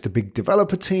access to big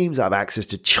developer teams. I have access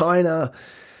to China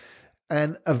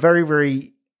and a very,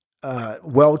 very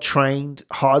well-trained,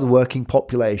 hard-working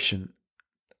population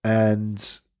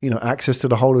and, access to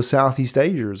the whole of Southeast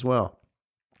Asia as well.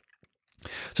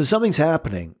 So something's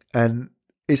happening and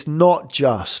it's not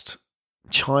just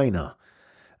China.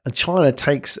 And China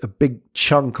takes a big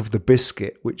chunk of the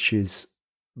biscuit, which is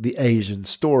the Asian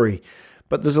story.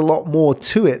 But there's a lot more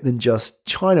to it than just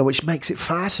China, which makes it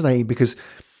fascinating because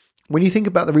when you think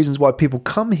about the reasons why people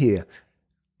come here,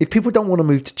 if people don't want to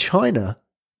move to China,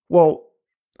 well,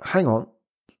 hang on.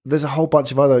 There's a whole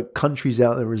bunch of other countries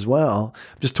out there as well.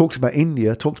 Just talked about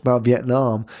India, talked about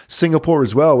Vietnam, Singapore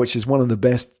as well, which is one of the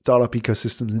best startup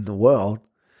ecosystems in the world.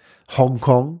 Hong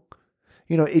Kong.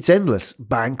 It's endless.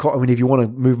 Bangkok. I mean, if you want to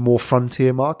move more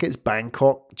frontier markets,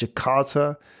 Bangkok,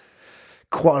 Jakarta,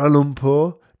 Kuala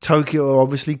Lumpur, Tokyo,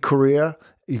 obviously, Korea.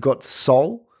 You've got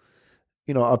Seoul.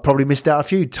 I probably missed out a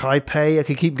few. Taipei. I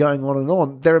could keep going on and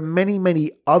on. There are many,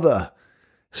 many other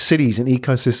cities and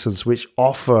ecosystems which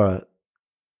offer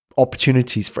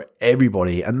opportunities for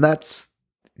everybody, and that's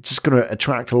just going to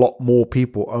attract a lot more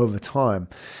people over time.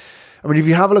 I mean, if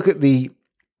you have a look at the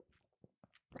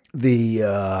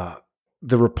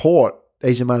report,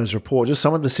 Asia Matters report, just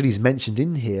some of the cities mentioned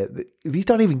in here, these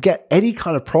don't even get any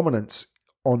kind of prominence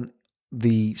on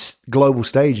the global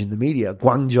stage in the media.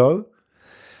 Guangzhou.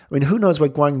 I mean, who knows where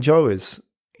Guangzhou is?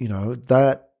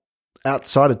 That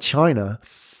outside of China.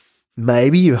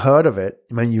 Maybe you heard of it.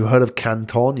 I mean, you heard of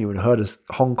Canton, you heard of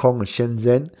Hong Kong or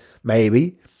Shenzhen,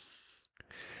 maybe.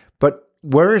 But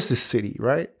where is this city,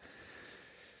 right?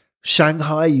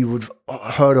 Shanghai, you would have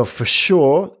heard of for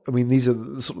sure. I mean, these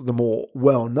are sort of the more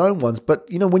well-known ones. But,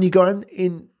 when you go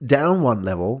in down one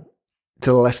level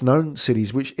to the less-known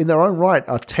cities, which in their own right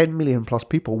are 10 million plus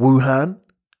people, Wuhan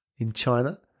in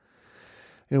China,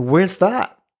 where's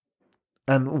that?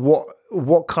 And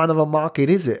what kind of a market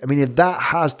is it? I mean, if that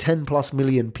has 10 plus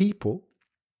million people,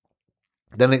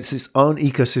 then it's its own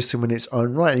ecosystem in its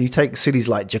own right. And you take cities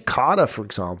like Jakarta, for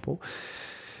example,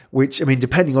 which, I mean,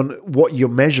 depending on what you're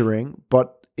measuring,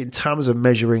 but in terms of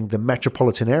measuring the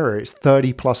metropolitan area, it's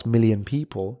 30 plus million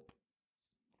people.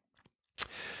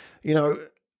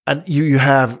 And you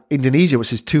have Indonesia,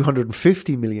 which is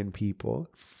 250 million people.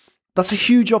 That's a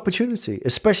huge opportunity,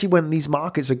 especially when these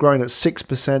markets are growing at 6%,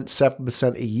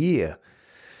 7% a year.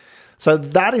 So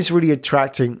that is really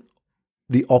attracting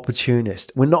the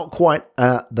opportunist. We're not quite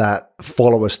at that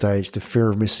follower stage, the fear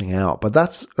of missing out, but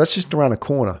that's just around the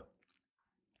corner.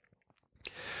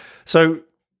 So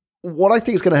what I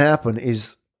think is going to happen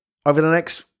is over the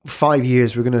next 5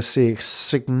 years, we're going to see a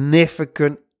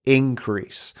significant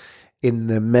increase in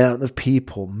the amount of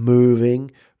people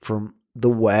moving from the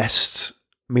West,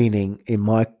 meaning in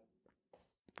my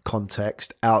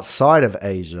context, outside of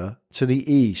Asia, to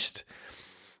the East.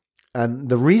 And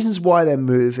the reasons why they're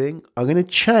moving are going to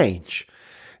change.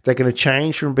 They're going to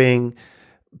change from being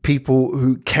people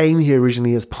who came here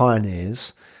originally as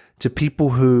pioneers to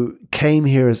people who came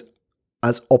here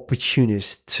as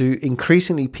opportunists, to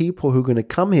increasingly people who are going to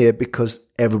come here because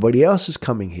everybody else is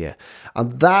coming here.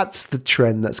 And that's the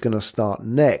trend that's going to start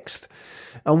next.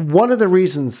 And one of the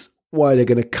reasons why they're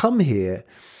going to come here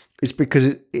is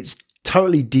because it's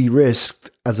totally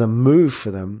de-risked as a move for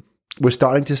them. We're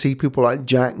starting to see people like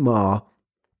Jack Ma,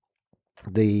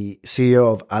 the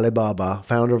CEO of Alibaba,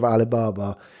 founder of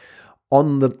Alibaba,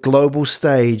 on the global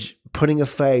stage, putting a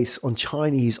face on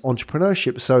Chinese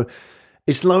entrepreneurship. So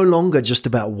it's no longer just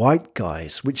about white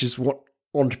guys, which is what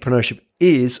entrepreneurship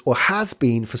is or has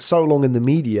been for so long in the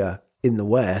media in the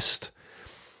West.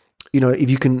 If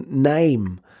you can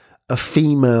name a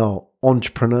female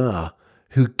entrepreneur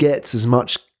who gets as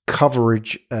much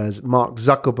coverage as Mark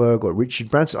Zuckerberg or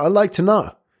Richard Branson, I'd like to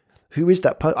know who is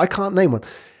that person. I can't name one.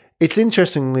 It's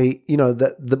interestingly,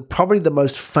 that the probably the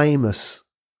most famous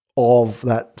of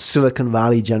that Silicon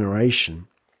Valley generation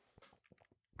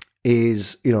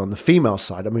is, on the female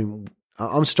side. I mean,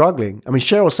 I'm struggling. I mean,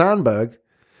 Sheryl Sandberg,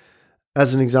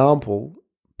 as an example,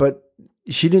 but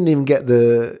she didn't even get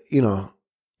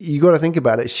you got to think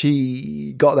about it.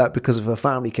 She got that because of her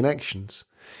family connections.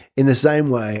 In the same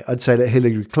way, I'd say that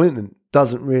Hillary Clinton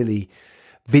doesn't really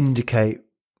vindicate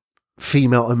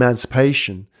female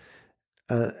emancipation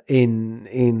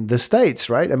in the States,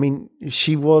 right? I mean,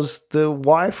 she was the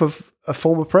wife of a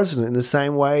former president in the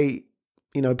same way,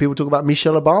 people talk about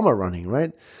Michelle Obama running,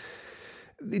 right?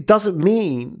 It doesn't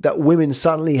mean that women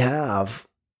suddenly have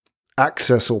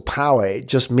access or power. It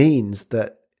just means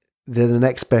that they're the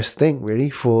next best thing, really,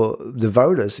 for the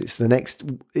voters. It's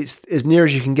as near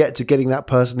as you can get to getting that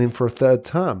person in for a third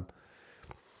term.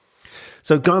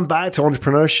 So going back to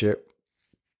entrepreneurship,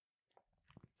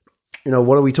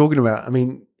 what are we talking about? I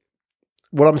mean,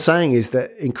 what I'm saying is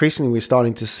that increasingly we're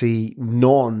starting to see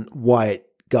non-white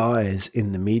guys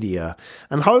in the media,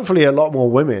 and hopefully a lot more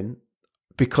women,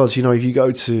 because, if you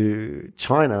go to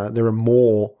China, there are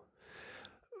more.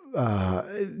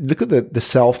 Look at the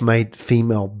self-made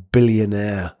female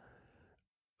billionaire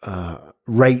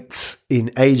rates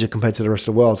in Asia compared to the rest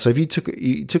of the world. So if you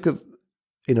took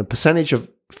a percentage of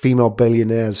female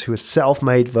billionaires who are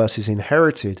self-made versus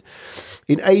inherited.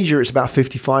 In Asia, it's about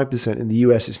 55%. In the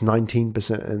US, it's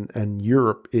 19%. And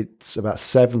Europe, it's about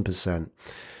 7%.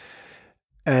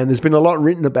 And there's been a lot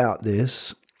written about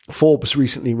this. Forbes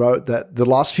recently wrote that the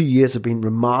last few years have been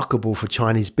remarkable for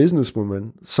Chinese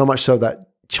businesswomen, so much so that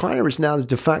China is now the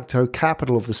de facto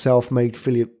capital of the self-made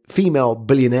female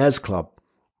billionaires club.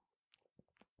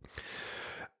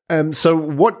 So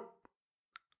what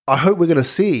I hope we're going to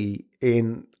see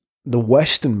in the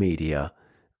Western media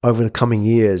over the coming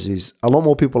years is a lot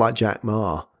more people like Jack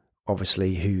Ma,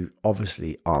 obviously, who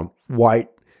obviously aren't white,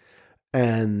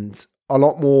 and a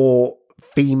lot more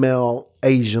female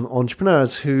Asian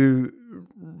entrepreneurs who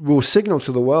will signal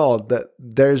to the world that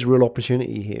there's real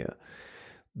opportunity here,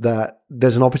 that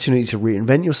there's an opportunity to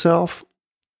reinvent yourself,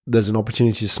 there's an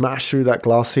opportunity to smash through that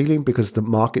glass ceiling because the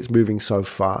market's moving so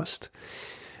fast.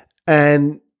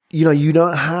 And, you know, you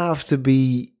don't have to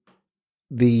be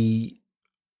the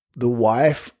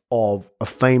wife of a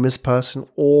famous person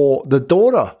or the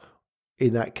daughter,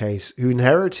 in that case, who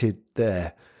inherited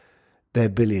their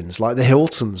billions, like the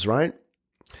Hiltons, right?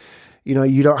 You know,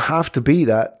 you don't have to be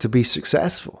that to be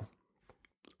successful.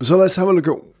 So let's have a look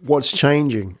at what's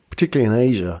changing, particularly in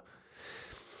Asia.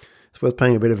 It's worth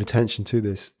paying a bit of attention to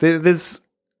this. There's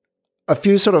a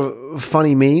few sort of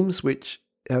funny memes which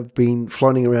have been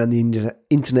floating around the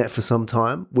internet for some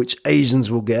time, which Asians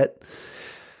will get.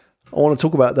 I want to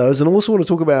talk about those, and I also want to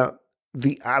talk about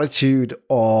the attitude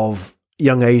of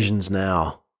young Asians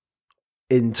now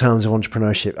in terms of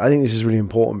entrepreneurship. I think this is really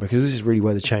important because this is really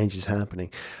where the change is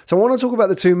happening. So I want to talk about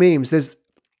the two memes. There's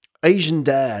Asian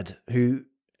dad who,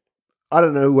 I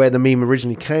don't know where the meme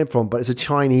originally came from, but it's a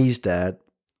Chinese dad.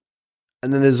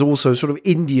 And then there's also sort of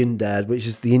Indian dad, which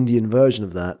is the Indian version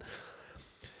of that.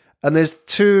 And there's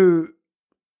two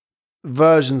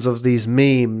versions of these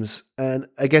memes. And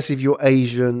I guess if you're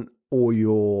Asian or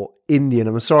you're Indian,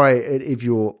 I'm sorry, if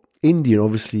you're Indian,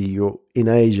 obviously you're in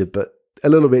Asia, but a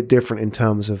little bit different in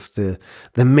terms of the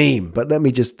meme. But let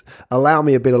me just allow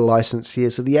me a bit of license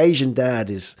here. So the Asian dad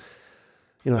is,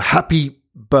 you know, happy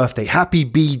birthday, happy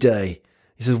B day.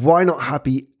 He says, why not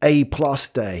happy A+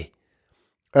 day?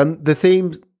 And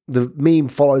the meme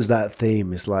follows that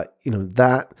theme. It's like, you know,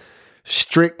 that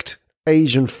strict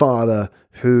Asian father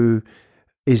who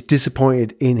is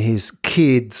disappointed in his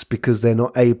kids because they're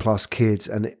not A+ kids.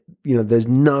 And, you know,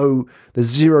 there's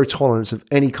zero tolerance of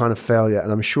any kind of failure.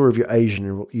 And I'm sure if you're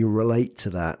Asian, you relate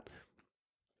to that.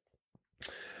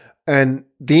 And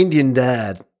the Indian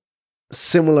dad,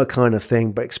 similar kind of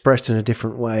thing, but expressed in a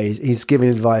different way. He's giving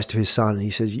advice to his son. And he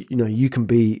says, you know, you can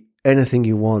be anything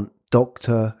you want,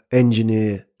 doctor,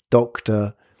 engineer,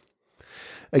 doctor.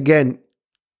 Again,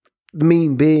 the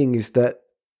mean being is that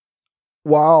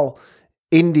while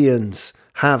Indians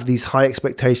have these high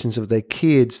expectations of their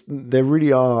kids, there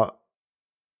really are,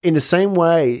 in the same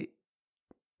way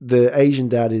the Asian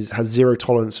dad has zero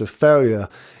tolerance of failure,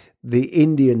 the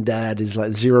Indian dad is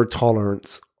like zero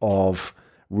tolerance of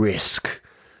risk.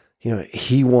 You know,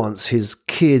 he wants his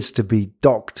kids to be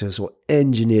doctors or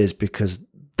engineers because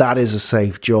that is a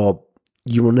safe job.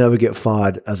 You will never get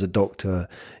fired as a doctor.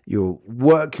 You'll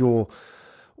work your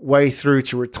way through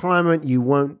to retirement. You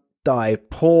won't die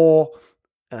poor.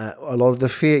 A lot of the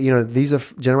fear, you know, these are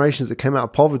generations that came out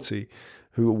of poverty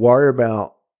who worry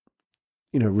about,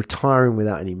 you know, retiring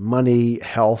without any money,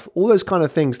 health, all those kind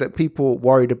of things that people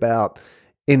worried about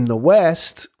in the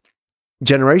West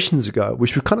generations ago,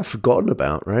 which we've kind of forgotten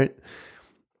about, right?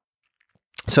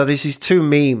 So there's these two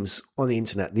memes on the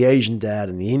internet, the Asian dad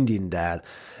and the Indian dad.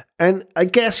 And I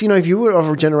guess, you know, if you were of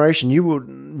a generation, you would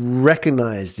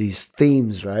recognize these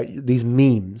themes, right? These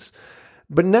memes.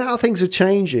 But now things are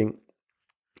changing.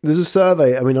 There's a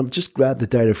survey. I mean, I've just grabbed the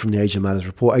data from the Asia Matters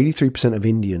report. 83% of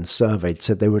Indians surveyed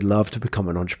said they would love to become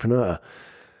an entrepreneur.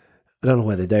 I don't know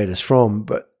where the data's from,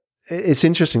 but it's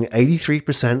interesting.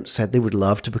 83% said they would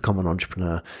love to become an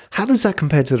entrepreneur. How does that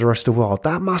compare to the rest of the world?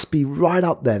 That must be right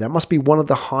up there. That must be one of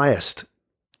the highest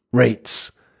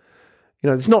rates. You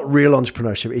know, it's not real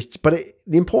entrepreneurship.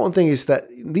 The important thing is that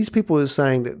these people are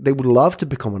saying that they would love to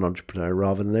become an entrepreneur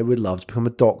rather than they would love to become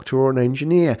a doctor or an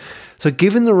engineer. So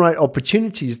given the right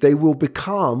opportunities, they will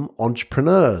become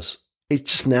entrepreneurs.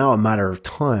 It's just now a matter of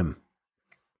time.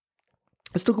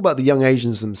 Let's talk about the young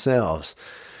Asians themselves.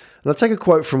 And I'll take a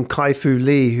quote from Kai-Fu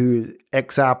Lee, who is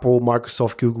ex-Apple,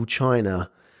 Microsoft, Google,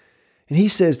 China. And he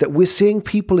says that we're seeing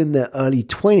people in their early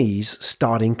 20s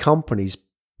starting companies,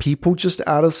 people just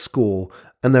out of school,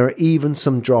 and there are even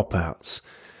some dropouts.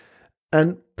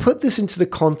 And put this into the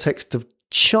context of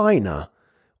China,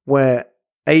 where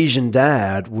Asian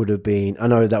dad would have been, I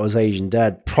know that was Asian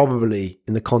dad, probably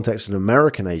in the context of an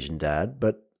American Asian dad,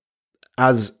 but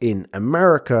as in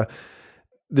America,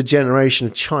 the generation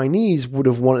of Chinese would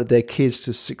have wanted their kids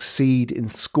to succeed in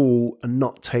school and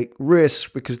not take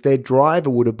risks because their driver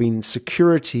would have been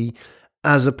security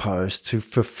as opposed to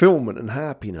fulfillment and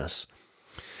happiness.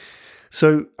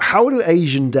 So how do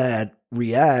Asian dad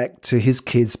react to his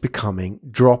kids becoming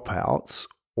dropouts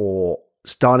or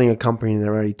starting a company in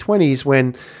their early 20s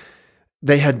when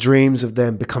they had dreams of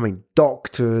them becoming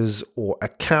doctors or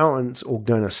accountants or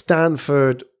going to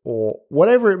Stanford or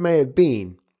whatever it may have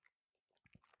been?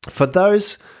 For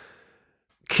those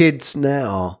kids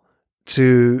now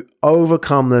to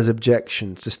overcome those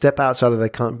objections, to step outside of their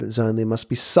comfort zone, there must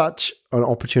be such an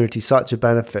opportunity, such a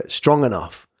benefit, strong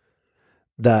enough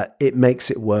that it makes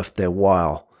it worth their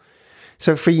while.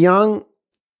 So for young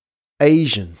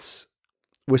Asians,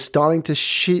 we're starting to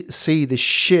see the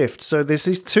shift. So there's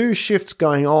these two shifts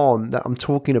going on that I'm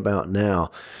talking about now.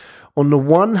 On the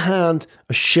one hand,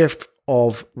 a shift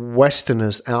of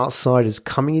Westerners, outsiders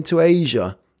coming into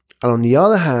Asia. And on the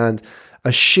other hand,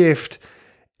 a shift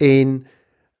in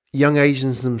young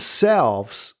Asians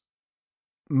themselves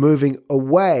moving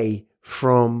away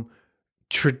from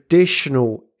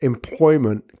traditional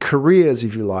employment, careers,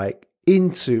 if you like,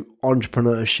 into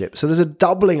entrepreneurship. So there's a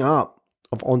doubling up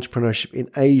of entrepreneurship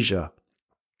in Asia.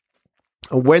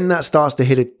 And when that starts to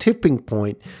hit a tipping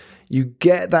point, you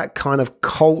get that kind of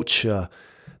culture,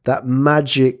 that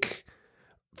magic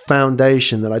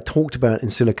foundation that I talked about in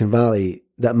Silicon Valley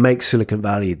that makes Silicon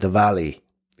Valley the valley.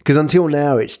 Because until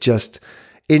now, it's just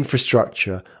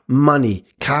infrastructure, money,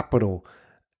 capital,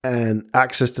 and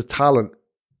access to talent.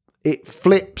 It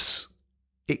flips.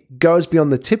 It goes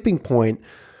beyond the tipping point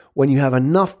when you have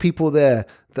enough people there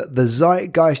that the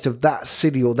zeitgeist of that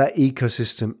city or that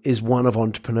ecosystem is one of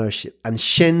entrepreneurship. And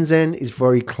Shenzhen is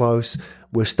very close.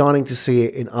 We're starting to see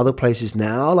it in other places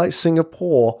now, like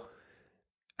Singapore,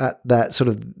 at that sort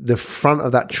of the front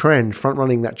of that trend, front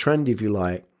running that trend, if you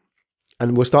like.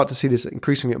 And we'll start to see this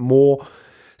increasingly at more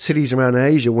cities around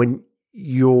Asia when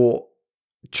your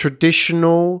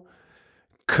traditional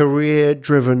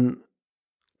career-driven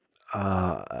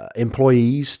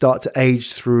employees start to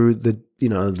age through the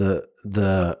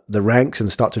ranks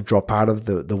and start to drop out of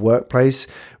the workplace,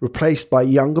 replaced by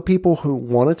younger people who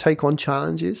want to take on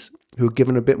challenges, who are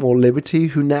given a bit more liberty,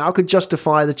 who now could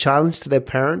justify the challenge to their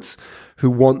parents, who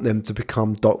want them to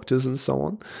become doctors and so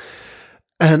on.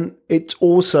 And it's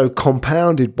also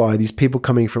compounded by these people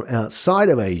coming from outside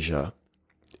of Asia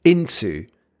into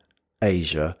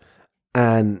Asia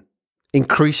and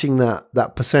increasing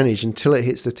that percentage until it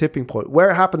hits the tipping point.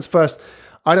 Where it happens first,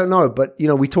 I don't know. But,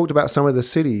 we talked about some of the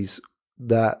cities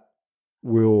that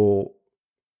will,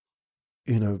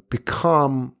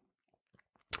 become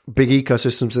big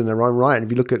ecosystems in their own right. And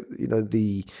if you look at,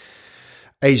 the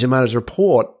Asia Matters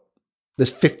report, there's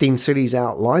 15 cities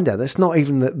outlined there. That's not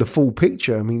even the full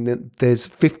picture. I mean, there's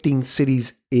 15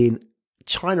 cities in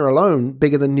China alone,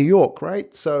 bigger than New York,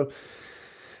 right? So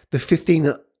the 15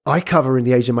 that I cover in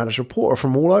the Asia Matters report are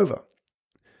from all over.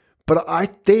 But I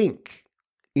think,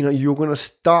 you're going to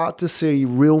start to see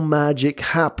real magic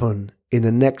happen in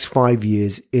the next 5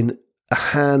 years in a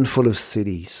handful of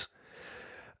cities.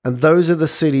 And those are the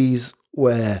cities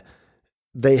where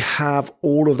they have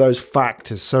all of those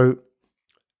factors. So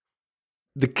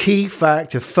the key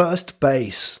factor, first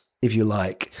base, if you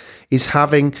like, is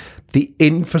having the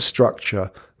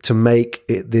infrastructure to make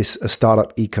it a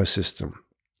startup ecosystem,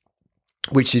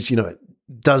 which is, do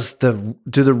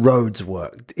the roads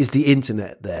work? Is the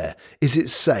internet there? Is it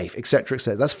safe, et cetera, et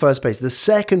cetera? That's first base. The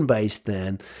second base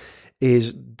then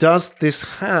is, does this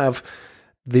have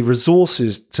the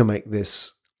resources to make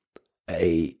this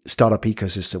a startup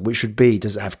ecosystem? Which would be,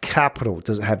 does it have capital?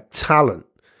 Does it have talent?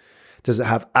 Does it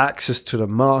have access to the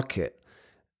market?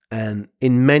 And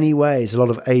in many ways, a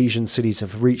lot of Asian cities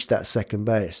have reached that second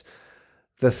base.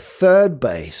 The third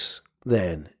base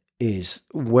then is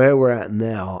where we're at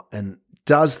now. And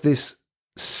does this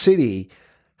city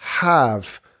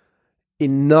have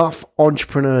enough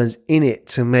entrepreneurs in it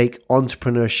to make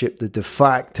entrepreneurship the de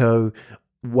facto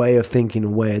way of thinking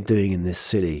and way of doing in this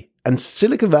city? And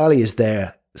Silicon Valley is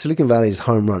there. Silicon Valley is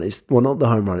home run. Not the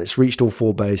home run. It's reached all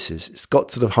four bases. It's got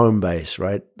to the home base,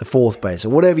 right? The fourth base, or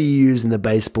whatever you use in the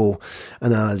baseball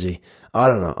analogy. I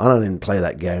don't know. I don't even play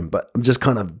that game, but I'm just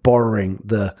kind of borrowing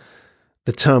the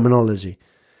terminology.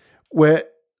 Where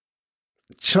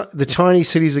the Chinese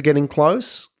cities are getting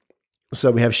close.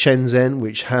 So we have Shenzhen,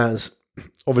 which has,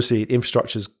 obviously,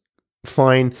 infrastructure's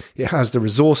fine. It has the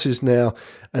resources now,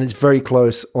 and it's very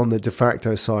close on the de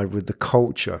facto side with the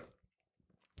culture.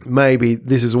 maybe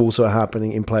this is also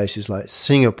happening in places like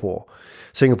Singapore.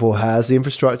 Singapore has the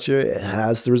infrastructure, it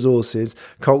has the resources.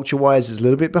 Culture-wise, it's a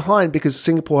little bit behind because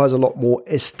Singapore has a lot more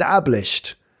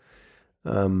established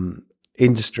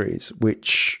industries,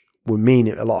 which would mean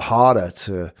it a lot harder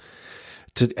to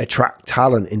attract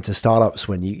talent into startups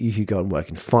when you could go and work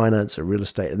in finance or real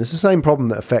estate. And it's the same problem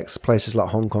that affects places like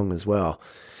Hong Kong as well.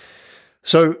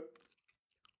 So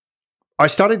I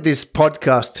started this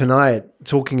podcast tonight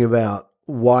talking about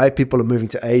why people are moving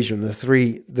to Asia and the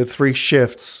three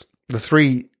shifts, the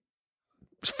three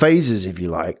phases, if you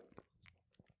like,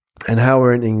 and how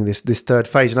we're entering this third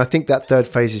phase. And I think that third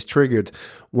phase is triggered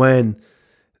when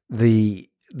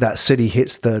that city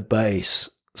hits third base.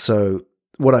 So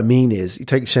what I mean is, you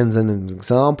take Shenzhen as an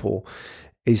example,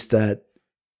 is that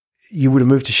you would have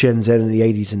moved to Shenzhen in the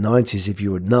 80s and 90s if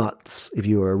you were nuts, if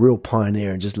you were a real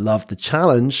pioneer and just loved the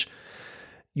challenge.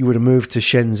 You would have moved to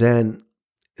Shenzhen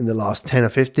in the last 10 or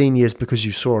 15 years because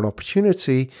you saw an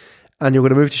opportunity, and you're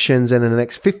going to move to Shenzhen in the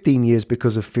next 15 years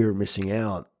because of fear of missing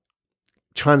out.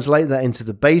 Translate that into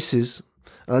the bases.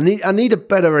 And I need a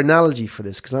better analogy for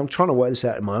this because I'm trying to work this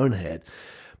out in my own head.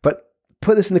 But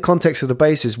put this in the context of the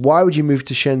bases. Why would you move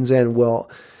to Shenzhen? Well,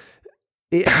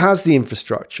 it has the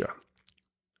infrastructure.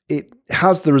 It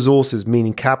has the resources,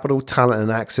 meaning capital, talent,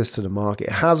 and access to the market.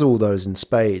 It has all those in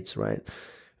spades, right?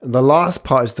 And the last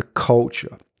part is the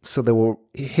culture. So they will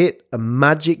hit a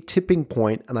magic tipping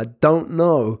point, and I don't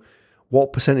know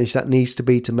what percentage that needs to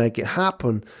be to make it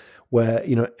happen, where,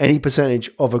 any percentage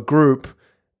of a group,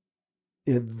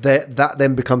 that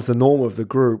then becomes the norm of the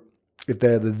group, if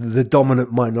they're the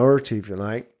dominant minority, if you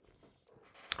like.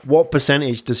 What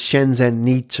percentage does Shenzhen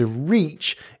need to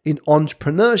reach in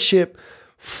entrepreneurship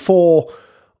for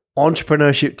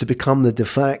entrepreneurship to become the de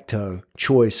facto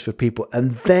choice for people?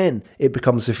 And then it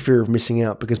becomes a fear of missing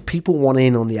out because people want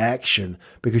in on the action,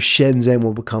 because Shenzhen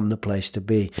will become the place to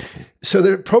be. So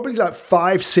there are probably like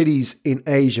 5 cities in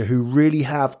Asia who really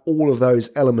have all of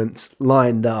those elements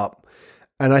lined up.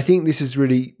 And I think this is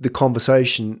really the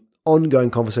ongoing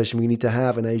conversation we need to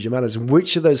have in Asia Matters.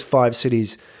 Which of those 5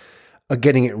 cities are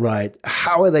getting it right?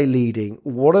 How are they leading?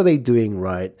 What are they doing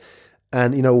right?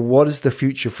 And, what is the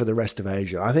future for the rest of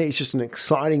Asia? I think it's just an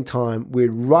exciting time. We're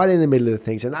right in the middle of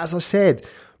things. And as I said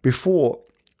before,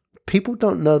 people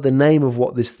don't know the name of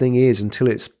what this thing is until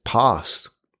it's passed.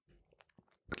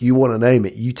 You want to name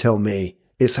it, you tell me.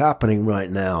 It's happening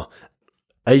right now.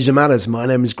 Asia Matters. My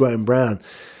name is Graham Brown.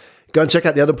 Go and check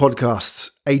out the other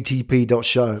podcasts,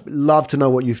 ATP.show. Love to know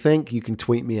what you think. You can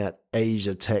tweet me at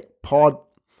Asia Tech Pod.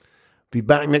 Be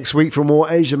back next week for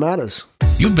more Asia Matters.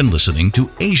 You've been listening to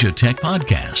Asia Tech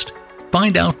Podcast.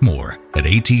 Find out more at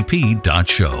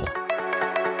atp.show.